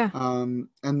 Yeah.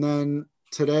 And then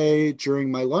today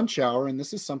during my lunch hour, and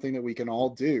this is something that we can all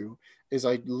do, is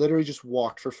I literally just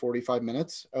walked for 45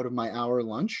 minutes out of my hour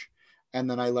lunch, and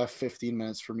then I left 15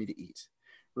 minutes for me to eat,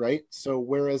 right? So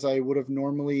whereas I would have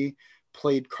normally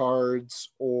played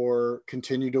cards or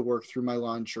continued to work through my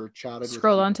lunch or chatted with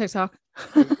Scroll people, on TikTok.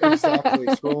 exactly,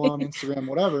 scroll on Instagram,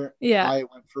 whatever, Yeah. I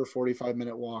went for a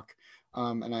 45-minute walk.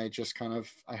 And I just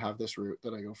I have this route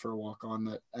that I go for a walk on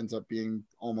that ends up being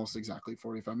almost exactly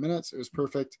 45 minutes. It was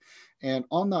perfect. And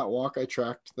on that walk, I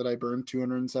tracked that I burned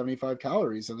 275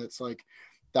 calories. And it's like,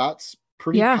 that's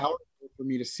pretty Yeah. powerful for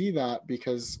me to see that,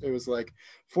 because it was like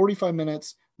 45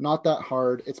 minutes, not that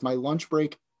hard. It's my lunch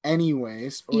break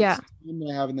anyways, or it's Yeah. time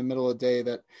that I have in the middle of the day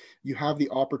that you have the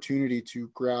opportunity to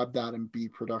grab that and be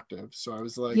productive. So I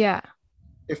was like, Yeah.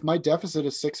 if my deficit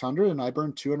is 600 and I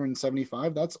burn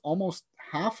 275, that's almost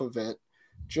half of it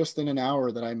just in an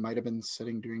hour that I might have been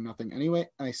sitting doing nothing anyway.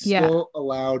 And I Yeah. still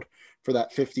allowed for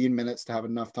that 15 minutes to have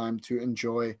enough time to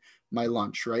enjoy my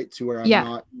lunch, right? To where I'm Yeah.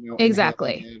 not, inhaling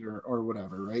Exactly. it or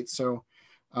whatever, right? So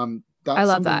I that's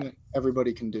love something that. that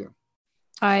everybody can do.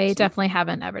 I So definitely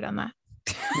haven't ever done yeah.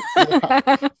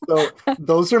 that. So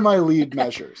those are my lead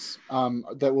measures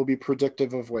that will be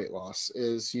predictive of weight loss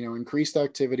is, increased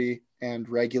activity and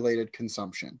regulated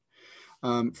consumption.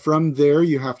 From there,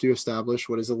 you have to establish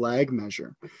what is a lag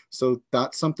measure. So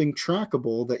that's something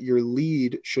trackable that your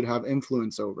lead should have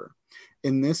influence over.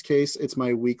 In this case, it's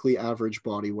my weekly average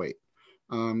body weight.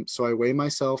 So I weigh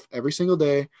myself every single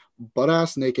day, butt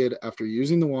ass naked after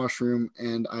using the washroom,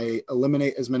 and I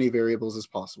eliminate as many variables as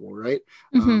possible, right?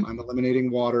 Hmm. I'm eliminating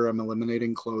water, I'm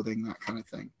eliminating clothing, that kind of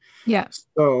thing. Yeah.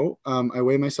 So I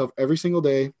weigh myself every single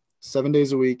day, 7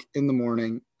 days a week in the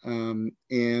morning.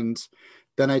 And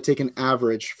then I take an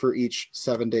average for each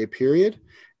 7 day period.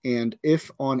 And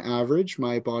if on average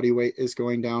my body weight is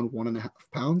going down 1.5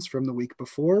 pounds from the week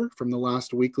before, from the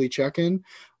last weekly check in,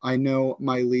 I know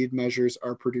my lead measures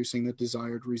are producing the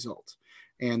desired result.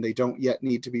 And they don't yet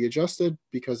need to be adjusted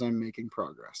because I'm making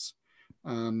progress.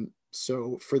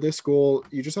 So for this goal,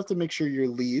 you just have to make sure your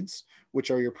leads,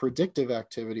 which are your predictive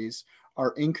activities,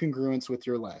 are in congruence with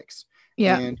your lags.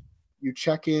 Yeah. And you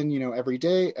check in, every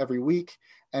day, every week,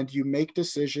 and you make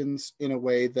decisions in a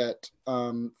way that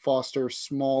foster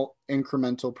small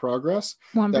incremental progress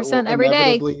that will 1% every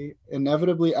day.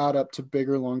 inevitably add up to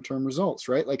bigger long-term results,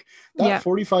 right? Like that Yeah.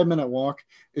 45-minute walk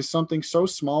is something so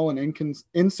small and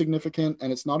insignificant,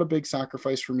 and it's not a big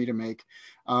sacrifice for me to make.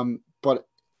 But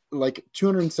like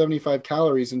 275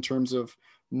 calories in terms of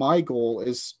my goal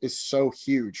is so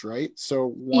huge, right?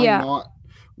 So Yeah.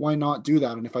 why not do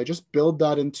that? And if I just build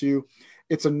that into,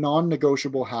 it's a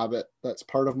non-negotiable habit that's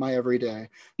part of my everyday that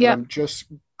Yeah. I'm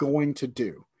just going to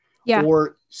do. Yeah.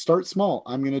 Or start small.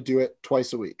 I'm going to do it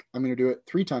twice a week. I'm going to do it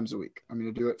 3 times a week. I'm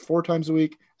going to do it 4 times a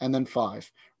week, and then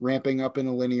 5, ramping up in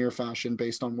a linear fashion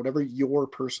based on whatever your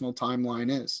personal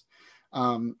timeline is.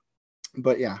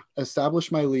 But yeah,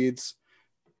 establish my leads,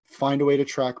 find a way to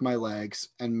track my legs,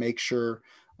 and make sure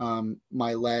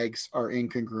my legs are in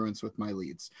congruence with my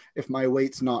leads. If my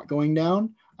weight's not going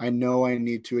down, I know I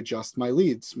need to adjust my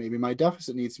leads. Maybe my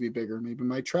deficit needs to be bigger. Maybe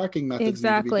my tracking methods need to be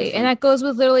Exactly. And different. that goes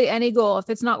with literally any goal. If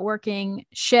it's not working,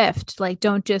 shift. Like,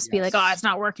 don't just be like, oh, it's Yes.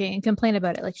 not working and complain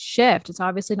about it. Like, shift. It's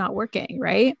obviously not working,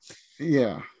 right?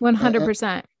 Yeah. And,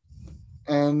 100%.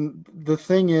 and the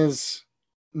thing is,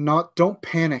 don't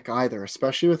panic either,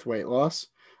 especially with weight loss.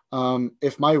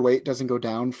 If my weight doesn't go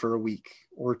down for a week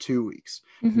or 2 weeks,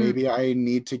 Hmm. maybe I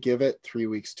need to give it 3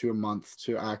 weeks to a month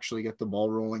to actually get the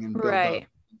ball rolling and build that Right.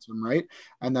 momentum, right?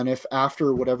 And then if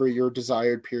after whatever your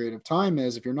desired period of time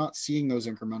is, if you're not seeing those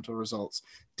incremental results,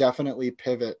 definitely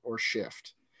pivot or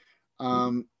shift.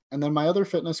 And then my other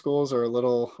fitness goals are a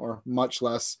little or much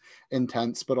less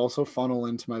intense, but also funnel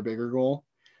into my bigger goal.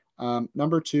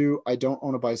 Number 2, I don't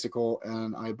own a bicycle,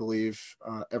 and I believe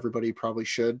everybody probably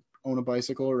should own a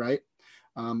bicycle, right?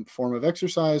 Form of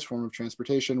exercise, form of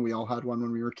transportation. We all had one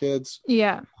when we were kids.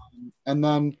 Yeah. And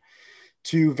then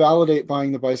to validate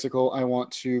buying the bicycle, I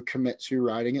want to commit to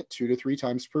riding it 2 to 3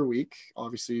 times per week,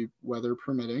 obviously weather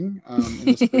permitting, in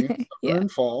the spring, summer, Yeah.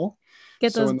 and fall.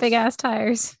 Get So those in big the ass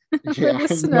tires for yeah,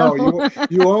 the no, snow.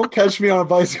 you won't catch me on a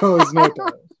bicycle with snow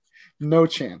tires. No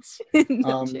chance. No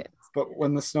Um, chance. but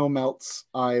when the snow melts,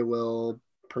 I will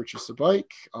purchase a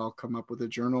bike. I'll come up with a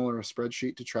journal or a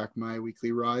spreadsheet to track my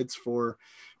weekly rides for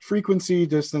frequency,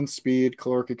 distance, speed,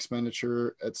 caloric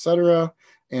expenditure, etc.,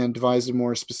 and devise a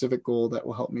more specific goal that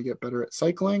will help me get better at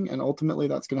cycling. And ultimately,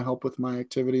 that's going to help with my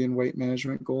activity and weight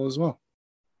management goal as well.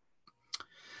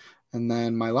 And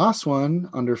then my last one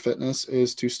under fitness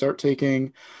is to start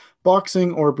taking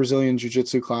boxing or Brazilian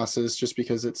jiu-jitsu classes, just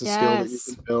because it's a skill that you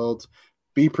can Yes. build,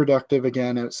 be productive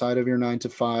again outside of your 9 to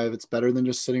 5. It's better than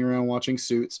just sitting around watching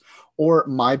Suits. Or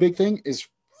my big thing is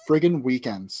friggin'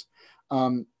 weekends.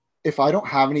 Um, if I don't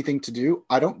have anything to do,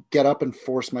 I don't get up and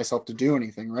force myself to do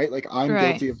anything, right? Like I'm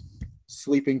Right. guilty of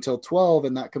sleeping till 12,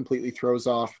 and that completely throws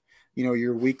off,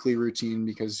 your weekly routine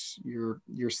because your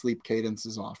sleep cadence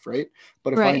is off, right?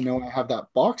 But if I Right. know I have that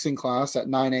boxing class at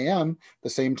 9 a.m., the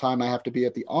same time I have to be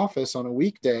at the office on a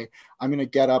weekday, I'm going to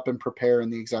get up and prepare in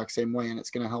the exact same way, and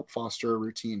it's going to help foster a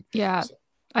routine. Yeah. So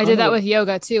I kind did of that a with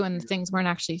yoga too, and things weren't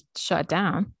actually shut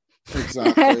down.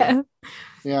 exactly.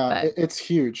 Yeah, But it's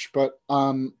huge. But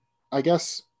I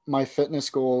guess my fitness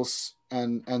goals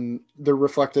and they're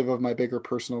reflective of my bigger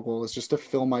personal goal is just to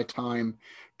fill my time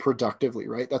productively,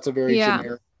 right? That's a very Yeah.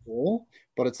 generic goal,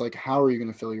 but it's like, how are you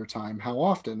going to fill your time? How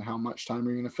often? How much time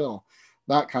are you going to fill?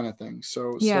 That kind of thing.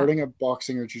 So Yeah. starting a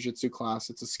boxing or jiu-jitsu class,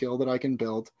 it's a skill that I can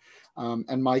build.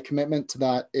 And my commitment to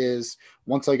that is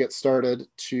once I get started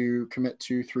to commit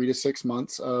to 3 to 6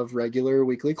 months of regular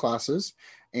weekly classes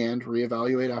and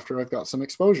reevaluate after I've got some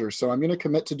exposure. So I'm going to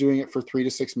commit to doing it for 3 to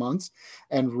 6 months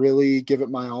and really give it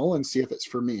my all and see if it's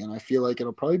for me. And I feel like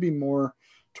it'll probably be more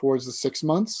towards the 6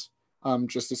 months,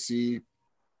 just to see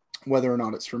whether or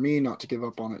not it's for me, not to give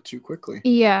up on it too quickly.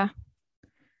 Yeah.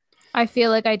 I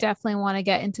feel like I definitely want to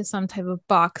get into some type of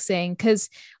boxing because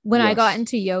when I got Yes.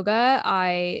 into yoga,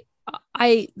 I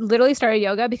literally started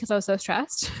yoga because I was so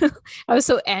stressed. I was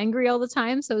so angry all the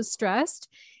time, so stressed.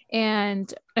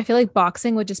 And I feel like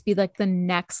boxing would just be like the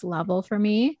next level for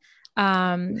me. So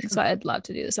I'd love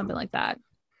to do something like that.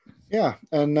 Yeah,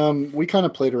 and we kind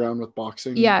of played around with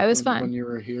boxing Yeah, it was when fun. you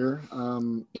were here.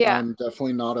 Yeah. I'm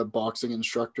definitely not a boxing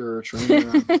instructor or trainer.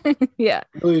 I'm Yeah.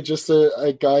 really just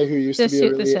a guy who used to Just be a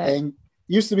shoot the really shit.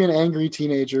 used to be an angry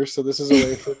teenager. So this is a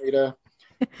way for me to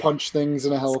punch things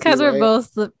in a It's healthy because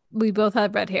way. we both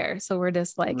have red hair, so we're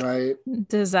just like Right.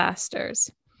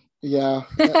 disasters. Yeah.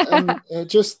 And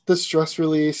just the stress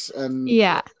release and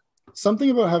Yeah. something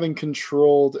about having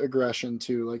controlled aggression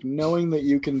too, like knowing that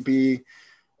you can be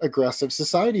aggressive.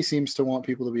 Society seems to want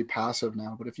people to be passive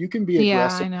now, but if you can be Yeah,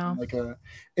 aggressive I in know. like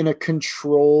in a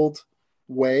controlled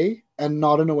way and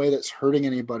not in a way that's hurting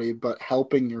anybody but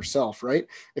helping yourself, right?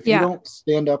 If you Yeah. don't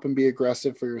stand up and be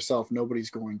aggressive for yourself, nobody's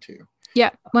going to.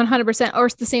 Yeah, 100%. Or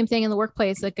it's the same thing in the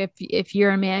workplace. Like if you're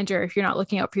a manager, if you're not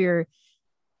looking out for your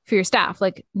staff,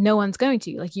 like no one's going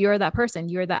to. Like you're that person.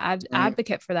 You're the Right.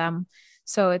 advocate for them.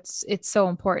 So it's so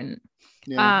important.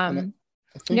 Yeah. And Um,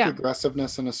 I think yeah,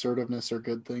 aggressiveness and assertiveness are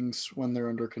good things when they're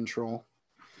under control.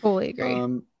 fully agree.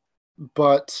 Um,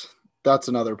 but that's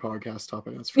another podcast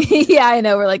topic. That's for another day. Yeah, I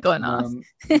know we're like going off.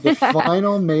 The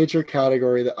final major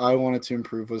category that I wanted to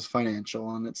improve was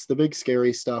financial, and it's the big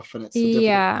scary stuff, and it's the difficult.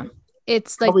 Yeah.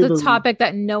 It's like Probably the the topic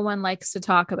that no one likes to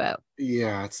talk about.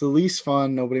 Yeah, it's the least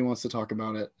fun. Nobody wants to talk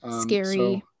about it. So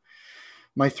Scary.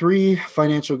 my three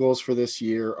financial goals for this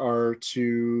year are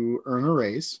to earn a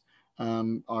raise.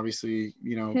 Obviously,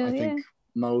 I Hell think yeah.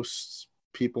 most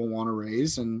people want a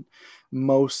raise, and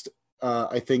most,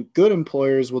 I think good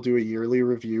employers will do a yearly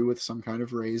review with some kind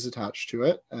of raise attached to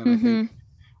it. And I think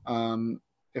Mm-hmm. um,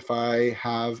 if I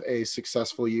have a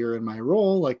successful year in my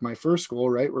role, like my first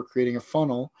goal, right, we're creating a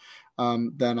funnel,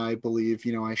 then I believe,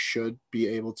 I should be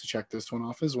able to check this one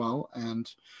off as well. And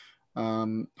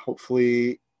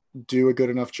hopefully do a good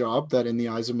enough job that in the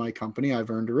eyes of my company, I've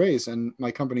earned a raise. And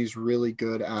my company's really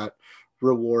good at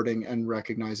rewarding and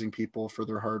recognizing people for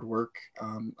their hard work.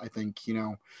 I think,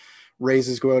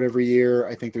 raises go out every year.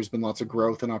 I think there's been lots of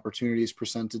growth and opportunities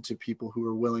presented to people who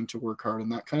are willing to work hard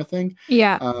and that kind of thing.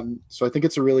 Yeah. So I think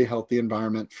it's a really healthy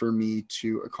environment for me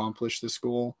to accomplish this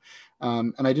goal.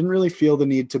 And I didn't really feel the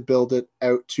need to build it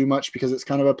out too much because it's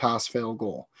kind of a pass fail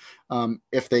goal.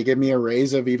 If they give me a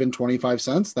raise of even 25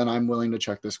 cents, then I'm willing to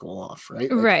check this goal off,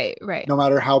 right? Like Right, right. no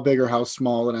matter how big or how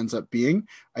small it ends up being,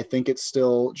 I think it's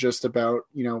still just about,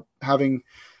 having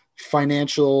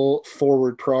financial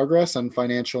forward progress and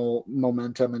financial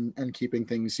momentum and keeping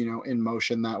things, in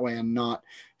motion that way and not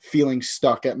feeling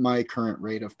stuck at my current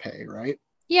rate of pay, right?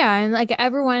 Yeah, and like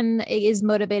everyone is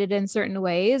motivated in certain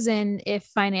ways. And if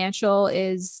financial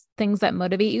is things that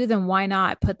motivate you, then why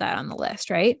not put that on the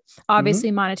list, right? Mm-hmm. Obviously,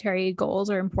 monetary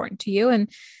goals are important to you. And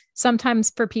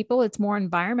sometimes for people, it's more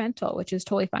environmental, which is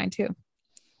totally fine too.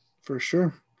 For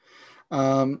sure.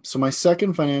 So my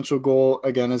second financial goal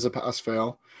again is a pass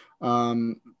fail.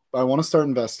 Um, I want to start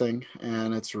investing,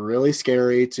 and it's really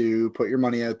scary to put your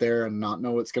money out there and not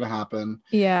know what's going to happen.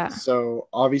 Yeah. So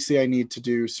obviously, I need to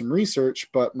do some research,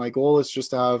 but my goal is just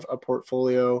to have a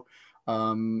portfolio.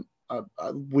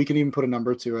 We can even put a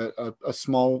number to it, a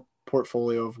small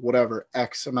portfolio of whatever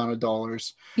X amount of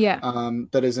dollars Yeah.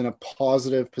 that is in a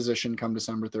positive position come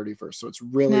December 31st. So it's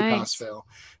really pass Nice. fail.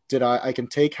 I can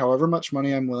take however much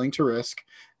money I'm willing to risk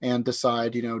and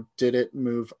decide, did it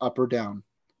move up or down?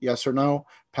 Yes or no,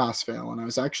 pass fail. And I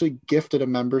was actually gifted a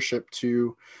membership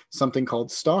to something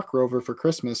called Stock Rover for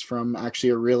Christmas from actually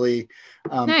a really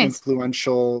Nice.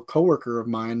 influential coworker of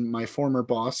mine, my former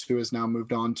boss, who has now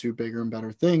moved on to bigger and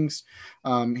better things.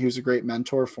 He was a great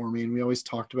mentor for me, and we always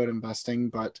talked about investing,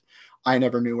 but I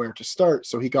never knew where to start.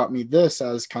 So he got me this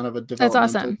as kind of a That's developmental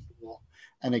awesome. tool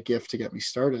and a gift to get me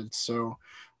started. So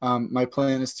my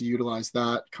plan is to utilize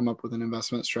that, come up with an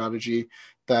investment strategy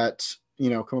that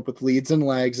come up with leads and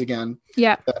lags again.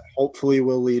 Yeah. That hopefully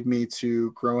will lead me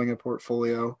to growing a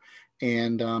portfolio.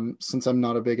 And since I'm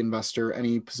not a big investor,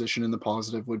 any position in the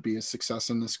positive would be a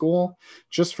success in this goal,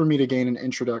 just for me to gain an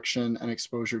introduction and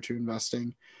exposure to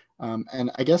investing. And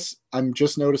I guess I'm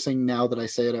just noticing now that I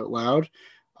say it out loud,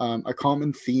 a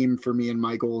common theme for me and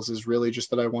my goals is really just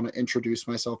that I want to introduce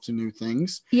myself to new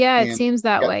things. Yeah, it and seems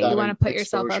that get way. You want to put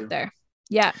yourself exposure. out there.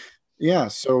 Yeah. Yeah.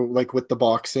 So like with the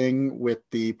boxing, with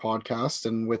the podcast,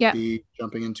 and with Yeah. the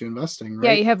jumping into investing, Yeah,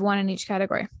 right? you have one in each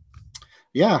category.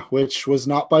 Yeah, which was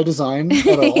not by design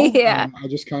at all. Yeah. I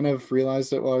just kind of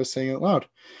realized it while I was saying it loud.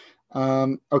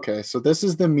 Okay, so this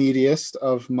is the meatiest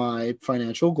of my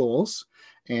financial goals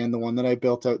and the one that I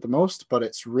built out the most, but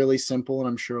it's really simple and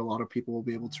I'm sure a lot of people will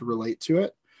be able to relate to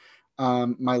it.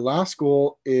 My last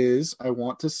goal is I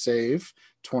want to save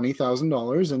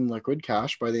 $20,000 in liquid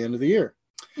cash by the end of the year.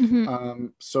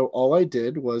 So all I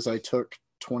did was I took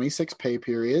 26 pay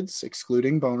periods,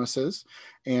 excluding bonuses,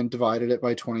 and divided it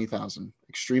by 20,000.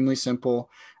 Extremely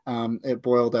simple. It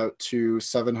boiled out to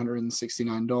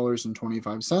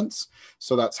 $769.25.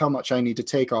 So that's how much I need to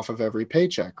take off of every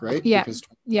paycheck, right? Yeah. Because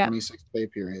Yeah. 26 pay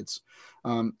periods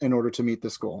in order to meet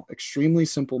this goal. Extremely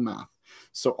simple math.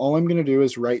 So all I'm going to do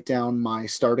is write down my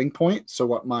starting point. So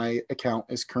what my account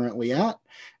is currently at.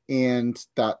 And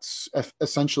that's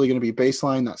essentially going to be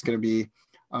baseline. That's going to be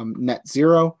net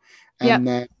zero. And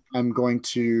then I'm going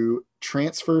to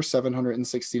transfer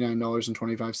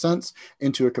 $769.25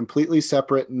 into a completely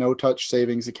separate no-touch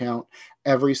savings account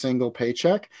every single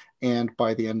paycheck. And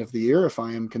by the end of the year, if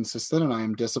I am consistent and I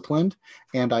am disciplined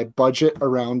and I budget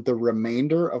around the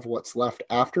remainder of what's left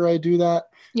after I do that,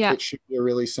 it should be a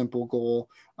really simple goal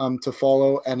to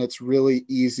follow. And it's really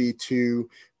easy to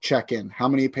check in. How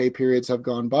many pay periods have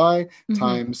gone by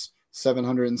times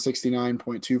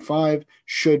 769.25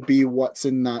 should be what's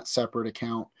in that separate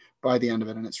account by the end of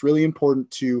it. And it's really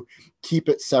important to keep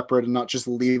it separate and not just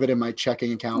leave it in my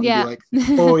checking account and be like,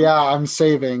 oh yeah, I'm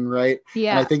saving, right?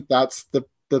 Yeah. And I think that's the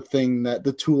thing, that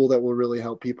the tool that will really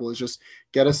help people is just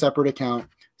get a separate account,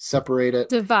 separate it,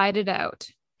 divide it out.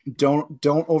 Don't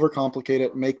overcomplicate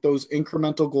it. Make those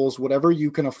incremental goals whatever you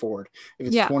can afford. If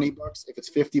it's $20, if it's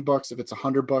 $50, if it's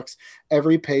 $100,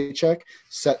 every paycheck,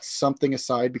 set something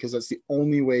aside, because that's the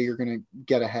only way you're going to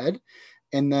get ahead.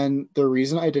 And then the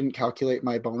reason I didn't calculate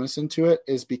my bonus into it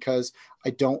is because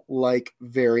I don't like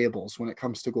variables when it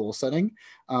comes to goal setting.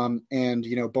 And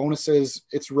bonuses,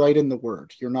 it's right in the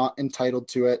word. You're not entitled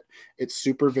to it. It's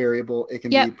super variable. It can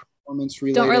be performance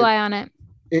related. Don't rely on it.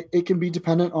 It can be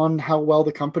dependent on how well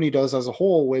the company does as a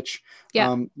whole, which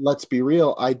let's be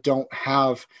real, I don't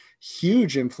have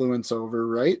huge influence over,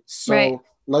 right? So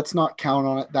let's not count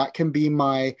on it. That can be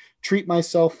my treat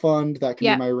myself fund. That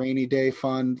can be my rainy day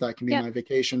fund. That can be my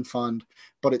vacation fund,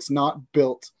 but it's not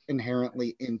built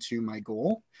inherently into my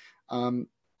goal. And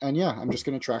I'm just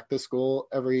going to track this goal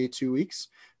every 2 weeks.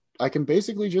 I can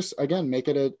basically just, again, make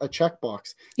it a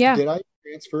checkbox. Did I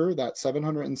transfer that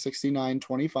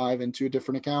 $769.25 into a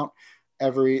different account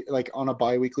on a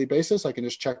bi-weekly basis? I can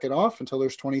just check it off until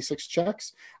there's 26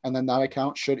 checks. And then that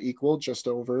account should equal just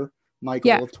over my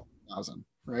goal of 20,000,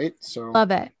 right? So love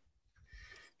it.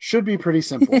 Should be pretty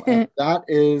simple. And that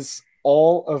is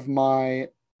all of my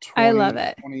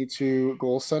 2022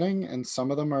 goal setting. And some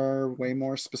of them are way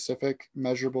more specific,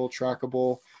 measurable,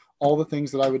 trackable, all the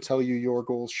things that I would tell you your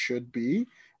goals should be.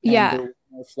 And they're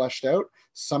more fleshed out.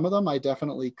 Some of them I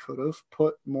definitely could have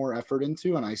put more effort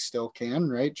into, and I still can,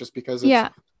 right? Just because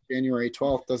it's January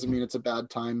 12th doesn't mean it's a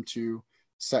bad time to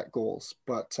set goals.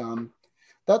 But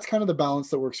that's kind of the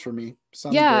balance that works for me.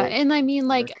 And I mean,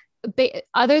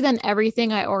 other than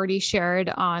everything I already shared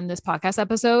on this podcast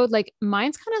episode,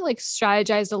 mine's kind of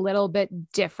strategized a little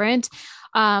bit different,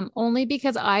 only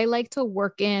because I like to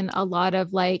work in a lot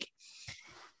of a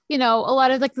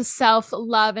lot of the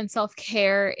self-love and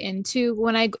self-care into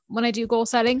when I do goal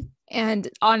setting. And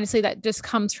honestly, that just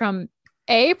comes from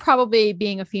probably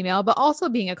being a female, but also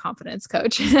being a confidence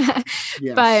coach.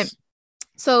 But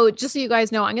so just so you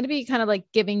guys know, I'm going to be kind of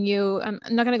giving you, I'm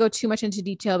not going to go too much into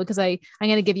detail because I'm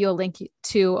going to give you a link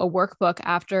to a workbook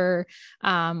after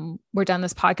we're done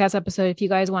this podcast episode. If you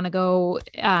guys want to go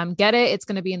get it, it's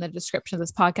going to be in the description of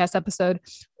this podcast episode,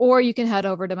 or you can head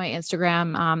over to my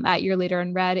Instagram at Your Leader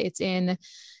in Red. It's in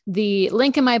the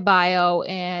link in my bio,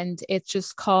 and it's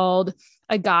just called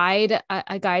a guide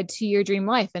to your dream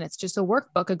life. And it's just a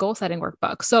workbook, a goal setting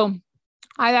workbook. So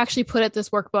I've actually put it this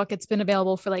workbook. It's been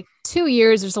available for 2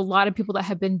 years. There's a lot of people that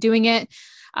have been doing it,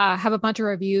 have a bunch of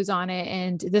reviews on it.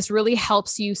 And this really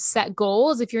helps you set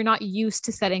goals if you're not used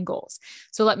to setting goals.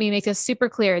 So let me make this super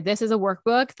clear. This is a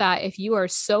workbook that if you are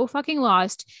so fucking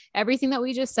lost, everything that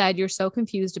we just said, you're so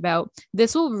confused about,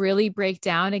 this will really break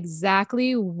down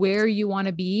exactly where you want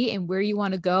to be and where you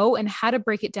want to go and how to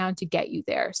break it down to get you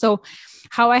there. So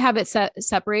how I have it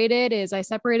separated is I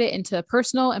separate it into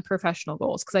personal and professional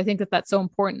goals, because I think that that's so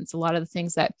important. It's a lot of the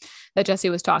things that Jessie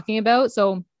was talking about.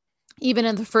 So even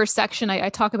in the first section, I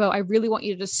talk about, I really want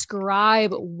you to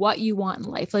describe what you want in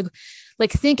life.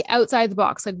 Like think outside the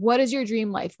box. Like, what is your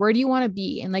dream life? Where do you want to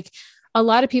be? And like, a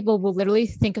lot of people will literally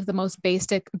think of the most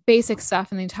basic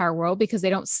stuff in the entire world because they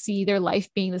don't see their life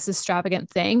being this extravagant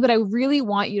thing. But I really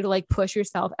want you to like push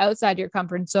yourself outside your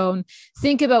comfort zone.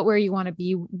 Think about where you want to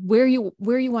be, where you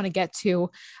want to get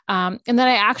to. And then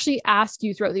I actually ask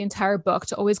you throughout the entire book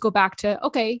to always go back to,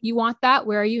 okay, you want that.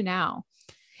 Where are you now?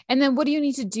 And then what do you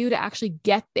need to do to actually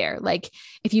get there? Like,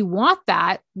 if you want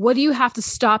that, what do you have to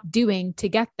stop doing to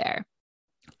get there?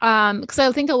 Because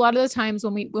I think a lot of the times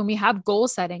when we have goal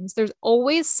settings, there's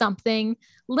always something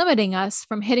limiting us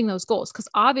from hitting those goals. Because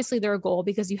obviously they're a goal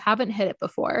because you haven't hit it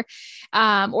before,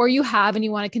 or you have and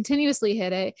you want to continuously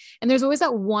hit it. And there's always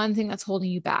that one thing that's holding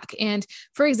you back. And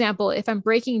for example, if I'm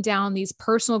breaking down these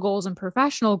personal goals and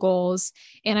professional goals,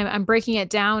 and I'm breaking it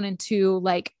down into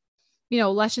like,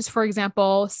 let's just, for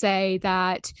example, say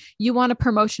that you want a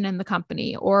promotion in the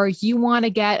company or you want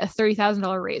to get a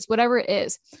 $30,000 raise, whatever it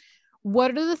is.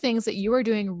 What are the things that you are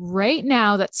doing right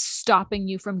now that's stopping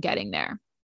you from getting there?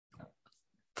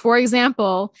 For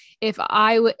example, if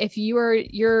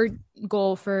your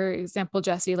goal, for example,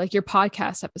 Jessie, like your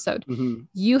podcast episode,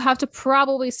 you have to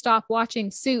probably stop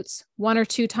watching Suits 1 or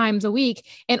 2 times a week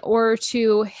in order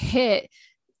to hit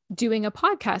doing a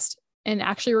podcast and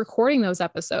actually recording those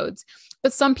episodes.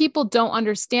 But some people don't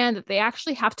understand that they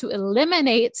actually have to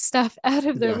eliminate stuff out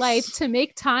of their life to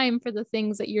make time for the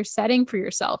things that you're setting for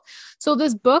yourself. So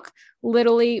this book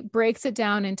literally breaks it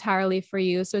down entirely for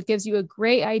you. So it gives you a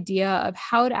great idea of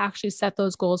how to actually set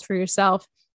those goals for yourself.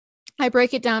 I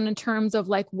break it down in terms of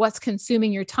like what's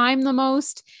consuming your time the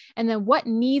most, and then what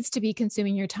needs to be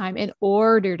consuming your time in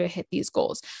order to hit these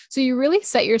goals. So you really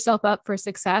set yourself up for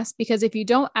success, because if you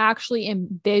don't actually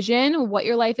envision what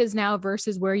your life is now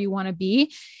versus where you want to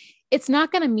be, it's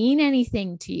not going to mean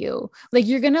anything to you. Like,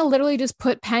 you're going to literally just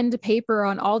put pen to paper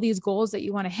on all these goals that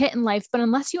you want to hit in life. But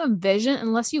unless you envision,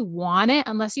 unless you want it,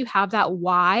 unless you have that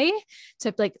why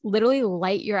to like literally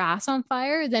light your ass on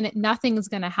fire, then nothing is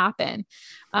going to happen.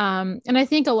 And I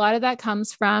think a lot of that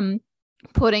comes from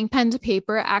putting pen to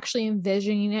paper, actually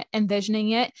envisioning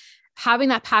it, having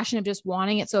that passion of just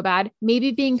wanting it so bad,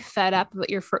 maybe being fed up about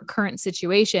your current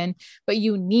situation, but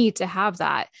you need to have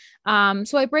that.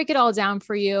 So I break it all down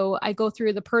for you. I go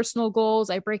through the personal goals.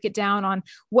 I break it down on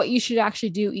what you should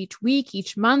actually do each week,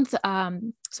 each month.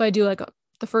 So I do like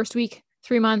the first week,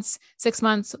 3 months, 6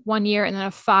 months, 1 year, and then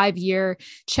a 5-year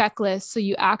checklist. So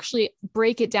you actually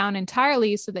break it down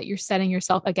entirely so that you're setting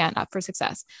yourself again up for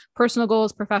success, personal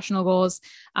goals, professional goals.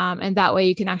 And that way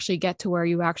you can actually get to where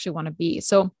you actually want to be.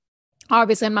 So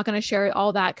obviously, I'm not going to share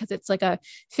all that because it's like a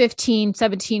 15,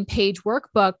 17 page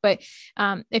workbook. But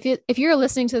if you're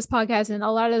listening to this podcast and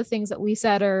a lot of the things that we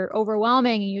said are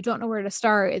overwhelming and you don't know where to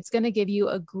start, it's going to give you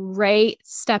a great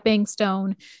stepping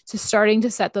stone to starting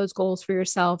to set those goals for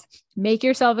yourself. Make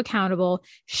yourself accountable,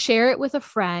 share it with a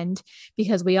friend,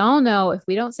 because we all know if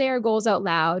we don't say our goals out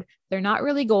loud, they're not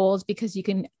really goals, because you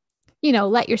can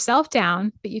let yourself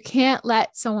down, but you can't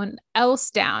let someone else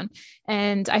down.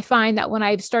 And I find that when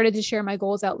I've started to share my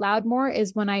goals out loud more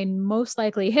is when I most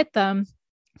likely hit them,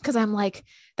 because I'm like,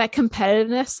 that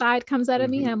competitiveness side comes out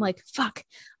of me. And I'm like, fuck,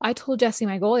 I told Jessie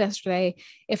my goal yesterday.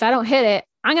 If I don't hit it,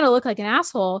 I'm going to look like an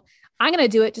asshole. I'm going to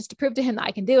do it just to prove to him that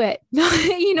I can do it.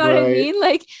 You know what I mean?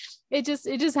 Like it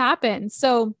just happens.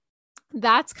 So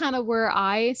that's kind of where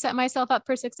I set myself up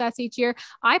for success each year.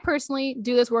 I personally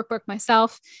do this workbook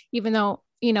myself, even though,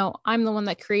 I'm the one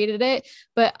that created it.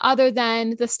 But other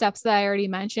than the steps that I already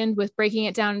mentioned with breaking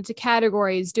it down into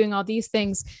categories, doing all these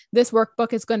things, this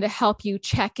workbook is going to help you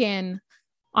check in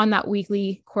on that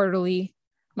weekly, quarterly,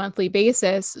 monthly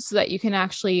basis so that you can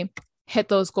actually hit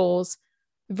those goals.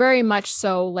 Very much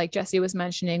so, like Jessie was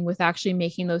mentioning, with actually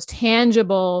making those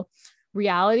tangible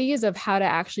realities of how to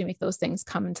actually make those things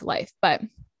come into life. But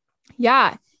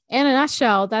yeah, in a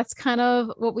nutshell, that's kind of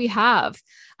what we have.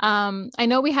 I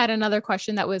know we had another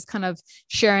question that was kind of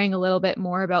sharing a little bit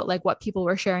more about like what people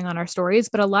were sharing on our stories,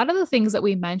 but a lot of the things that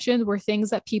we mentioned were things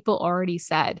that people already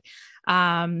said.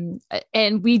 And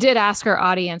we did ask our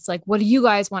audience, like, what do you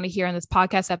guys want to hear in this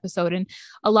podcast episode? And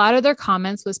a lot of their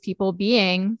comments was people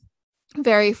being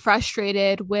very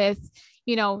frustrated with,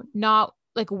 not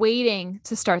like waiting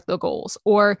to start the goals,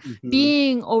 or Hmm.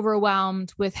 being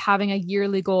overwhelmed with having a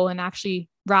yearly goal and actually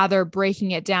rather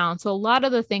breaking it down. So a lot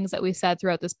of the things that we said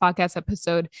throughout this podcast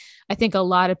episode, I think a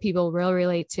lot of people will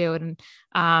relate to. And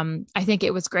I think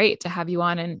it was great to have you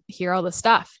on and hear all the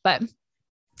stuff. But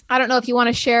I don't know if you want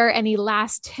to share any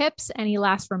last tips, any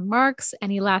last remarks,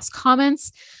 any last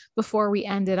comments before we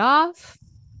end it off.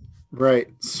 Right.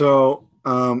 So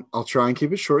I'll try and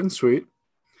keep it short and sweet.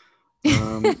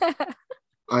 Um,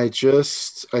 I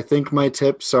think my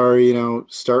tips are,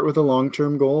 start with a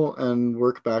long-term goal and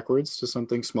work backwards to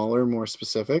something smaller, more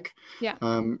specific. Yeah.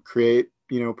 Create,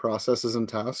 processes and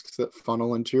tasks that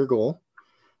funnel into your goal.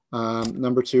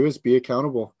 Number two is be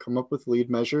accountable. Come up with lead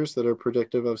measures that are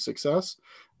predictive of success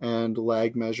and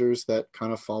lag measures that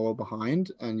kind of follow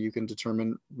behind, and you can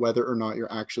determine whether or not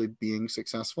you're actually being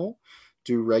successful.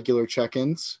 Do regular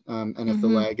check-ins, and if the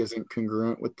Mm-hmm. lag isn't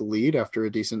congruent with the lead after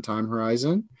a decent time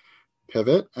horizon,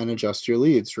 pivot and adjust your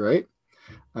leads, right?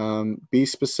 Be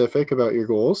specific about your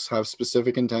goals, have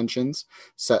specific intentions,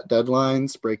 set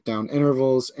deadlines, break down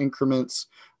intervals, increments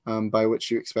by which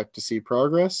you expect to see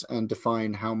progress, and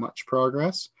define how much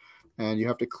progress. And you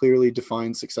have to clearly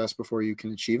define success before you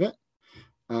can achieve it.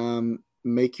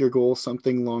 Make your goal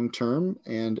something long term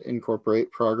and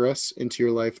incorporate progress into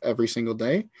your life every single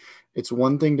day. It's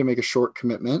one thing to make a short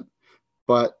commitment,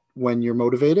 but when you're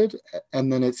motivated,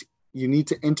 and then you need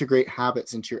to integrate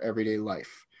habits into your everyday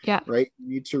life, Yeah. right? You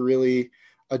need to really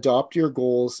adopt your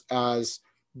goals as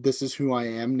this is who I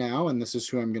am now and this is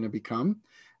who I'm going to become.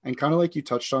 And kind of like you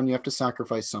touched on, you have to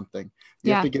sacrifice something.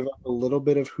 You have Yeah. to give up a little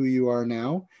bit of who you are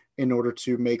now in order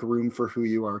to make room for who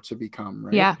you are to become,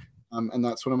 right? Yeah. And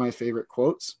that's one of my favorite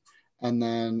quotes. And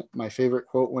then my favorite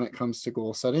quote when it comes to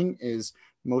goal setting is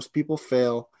most people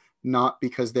fail not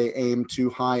because they aim too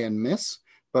high and miss,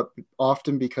 but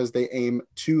often because they aim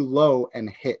too low and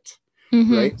hit,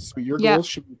 Mm-hmm. right? So your Yeah. goals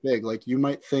should be big. Like you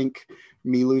might think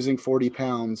me losing 40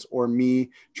 pounds or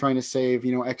me trying to save,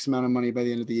 X amount of money by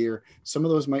the end of the year. Some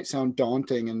of those might sound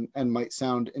daunting and might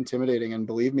sound intimidating. And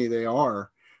believe me, they are.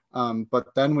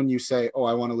 But then when you say, oh,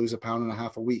 I want to lose 1.5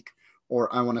 pounds a week,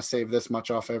 or I want to save this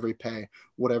much off every pay,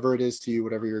 whatever it is to you,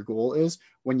 whatever your goal is,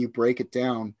 when you break it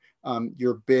down,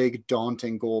 your big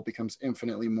daunting goal becomes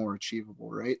infinitely more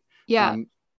achievable, right? Yeah. Um,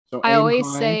 so I aim always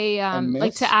high say, and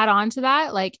like to miss. add on to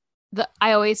that, like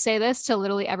I always say this to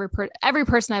literally every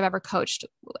person I've ever coached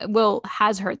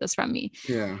has heard this from me.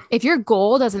 Yeah, If your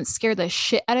goal doesn't scare the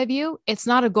shit out of you, it's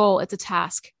not a goal, it's a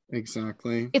task.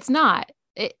 exactly. It's not.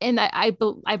 And I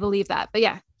believe that. But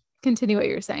yeah, continue what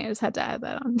you were saying. I just had to add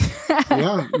that on.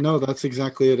 Yeah, no, that's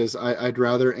exactly it. I'd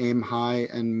rather aim high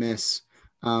and miss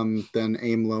than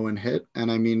aim low and hit.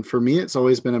 And I mean, for me, it's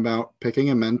always been about picking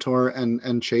a mentor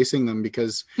and chasing them,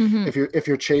 because Mm-hmm. if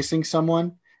you're chasing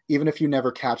someone, even if you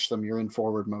never catch them, you're in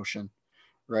forward motion,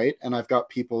 right? And I've got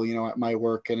people, at my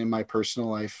work and in my personal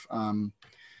life,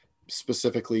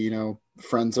 specifically,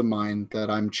 friends of mine that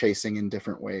I'm chasing in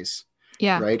different ways,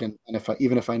 Yeah. right? And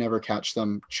even if I never catch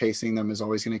them, chasing them is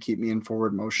always going to keep me in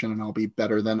forward motion, and I'll be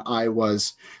better than I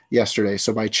was yesterday.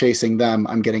 So by chasing them,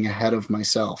 I'm getting ahead of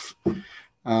myself.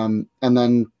 And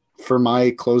then for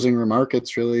my closing remark,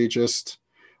 it's really just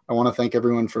I want to thank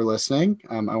everyone for listening.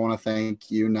 I want to thank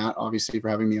you, Nat, obviously, for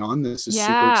having me on. This is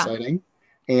super Yeah. exciting.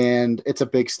 And it's a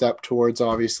big step towards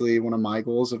obviously one of my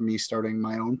goals of me starting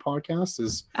my own podcast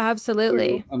is do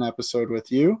Absolutely. an episode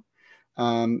with you.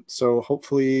 So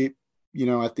hopefully,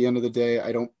 at the end of the day,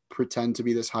 I don't pretend to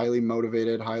be this highly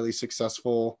motivated, highly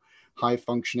successful, high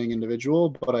functioning individual,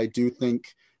 but I do think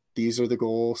these are the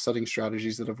goal setting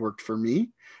strategies that have worked for me.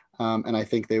 And I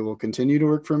think they will continue to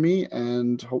work for me.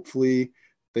 And hopefully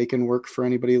they can work for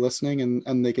anybody listening,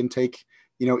 and they can take,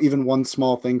 even one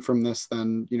small thing from this,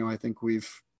 then, I think we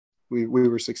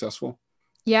were successful.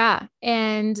 Yeah.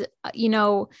 And,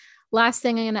 last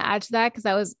thing I'm going to add to that, because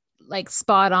I was like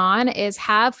spot on, is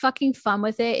have fucking fun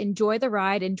with it. Enjoy the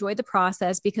ride, enjoy the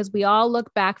process, because we all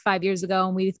look back 5 years ago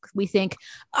and we think,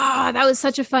 oh, that was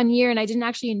such a fun year. And I didn't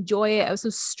actually enjoy it. I was so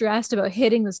stressed about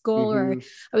hitting this goal, or Mm-hmm.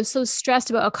 I was so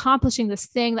stressed about accomplishing this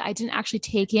thing that I didn't actually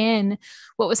take in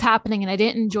what was happening, and I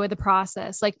didn't enjoy the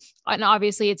process. Like, and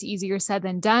obviously it's easier said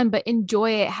than done, but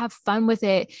enjoy it, have fun with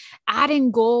it,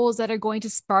 adding goals that are going to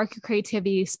spark your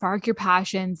creativity, spark your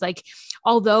passions. Like,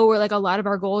 although we're like a lot of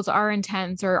our goals are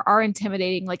intense or are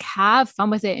intimidating, like have fun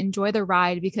with it, enjoy the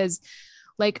ride, because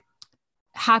like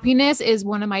happiness is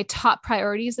one of my top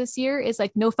priorities this year. Is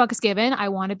like no fucks given. I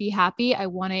want to be happy. I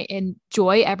want to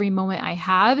enjoy every moment I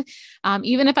have.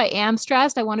 Even if I am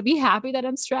stressed, I want to be happy that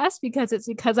I'm stressed, because it's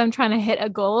because I'm trying to hit a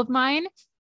goal of mine.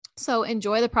 So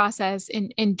enjoy the process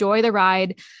and enjoy the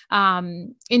ride.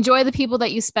 Enjoy the people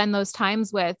that you spend those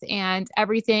times with, and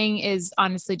everything is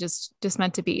honestly just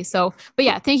meant to be. So, but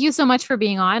yeah, thank you so much for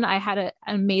being on. I had an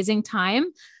amazing time.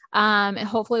 And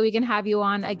hopefully we can have you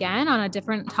on again on a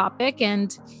different topic,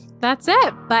 and that's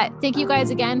it. But thank you guys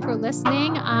again for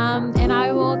listening. And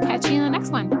I will catch you in the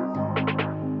next one.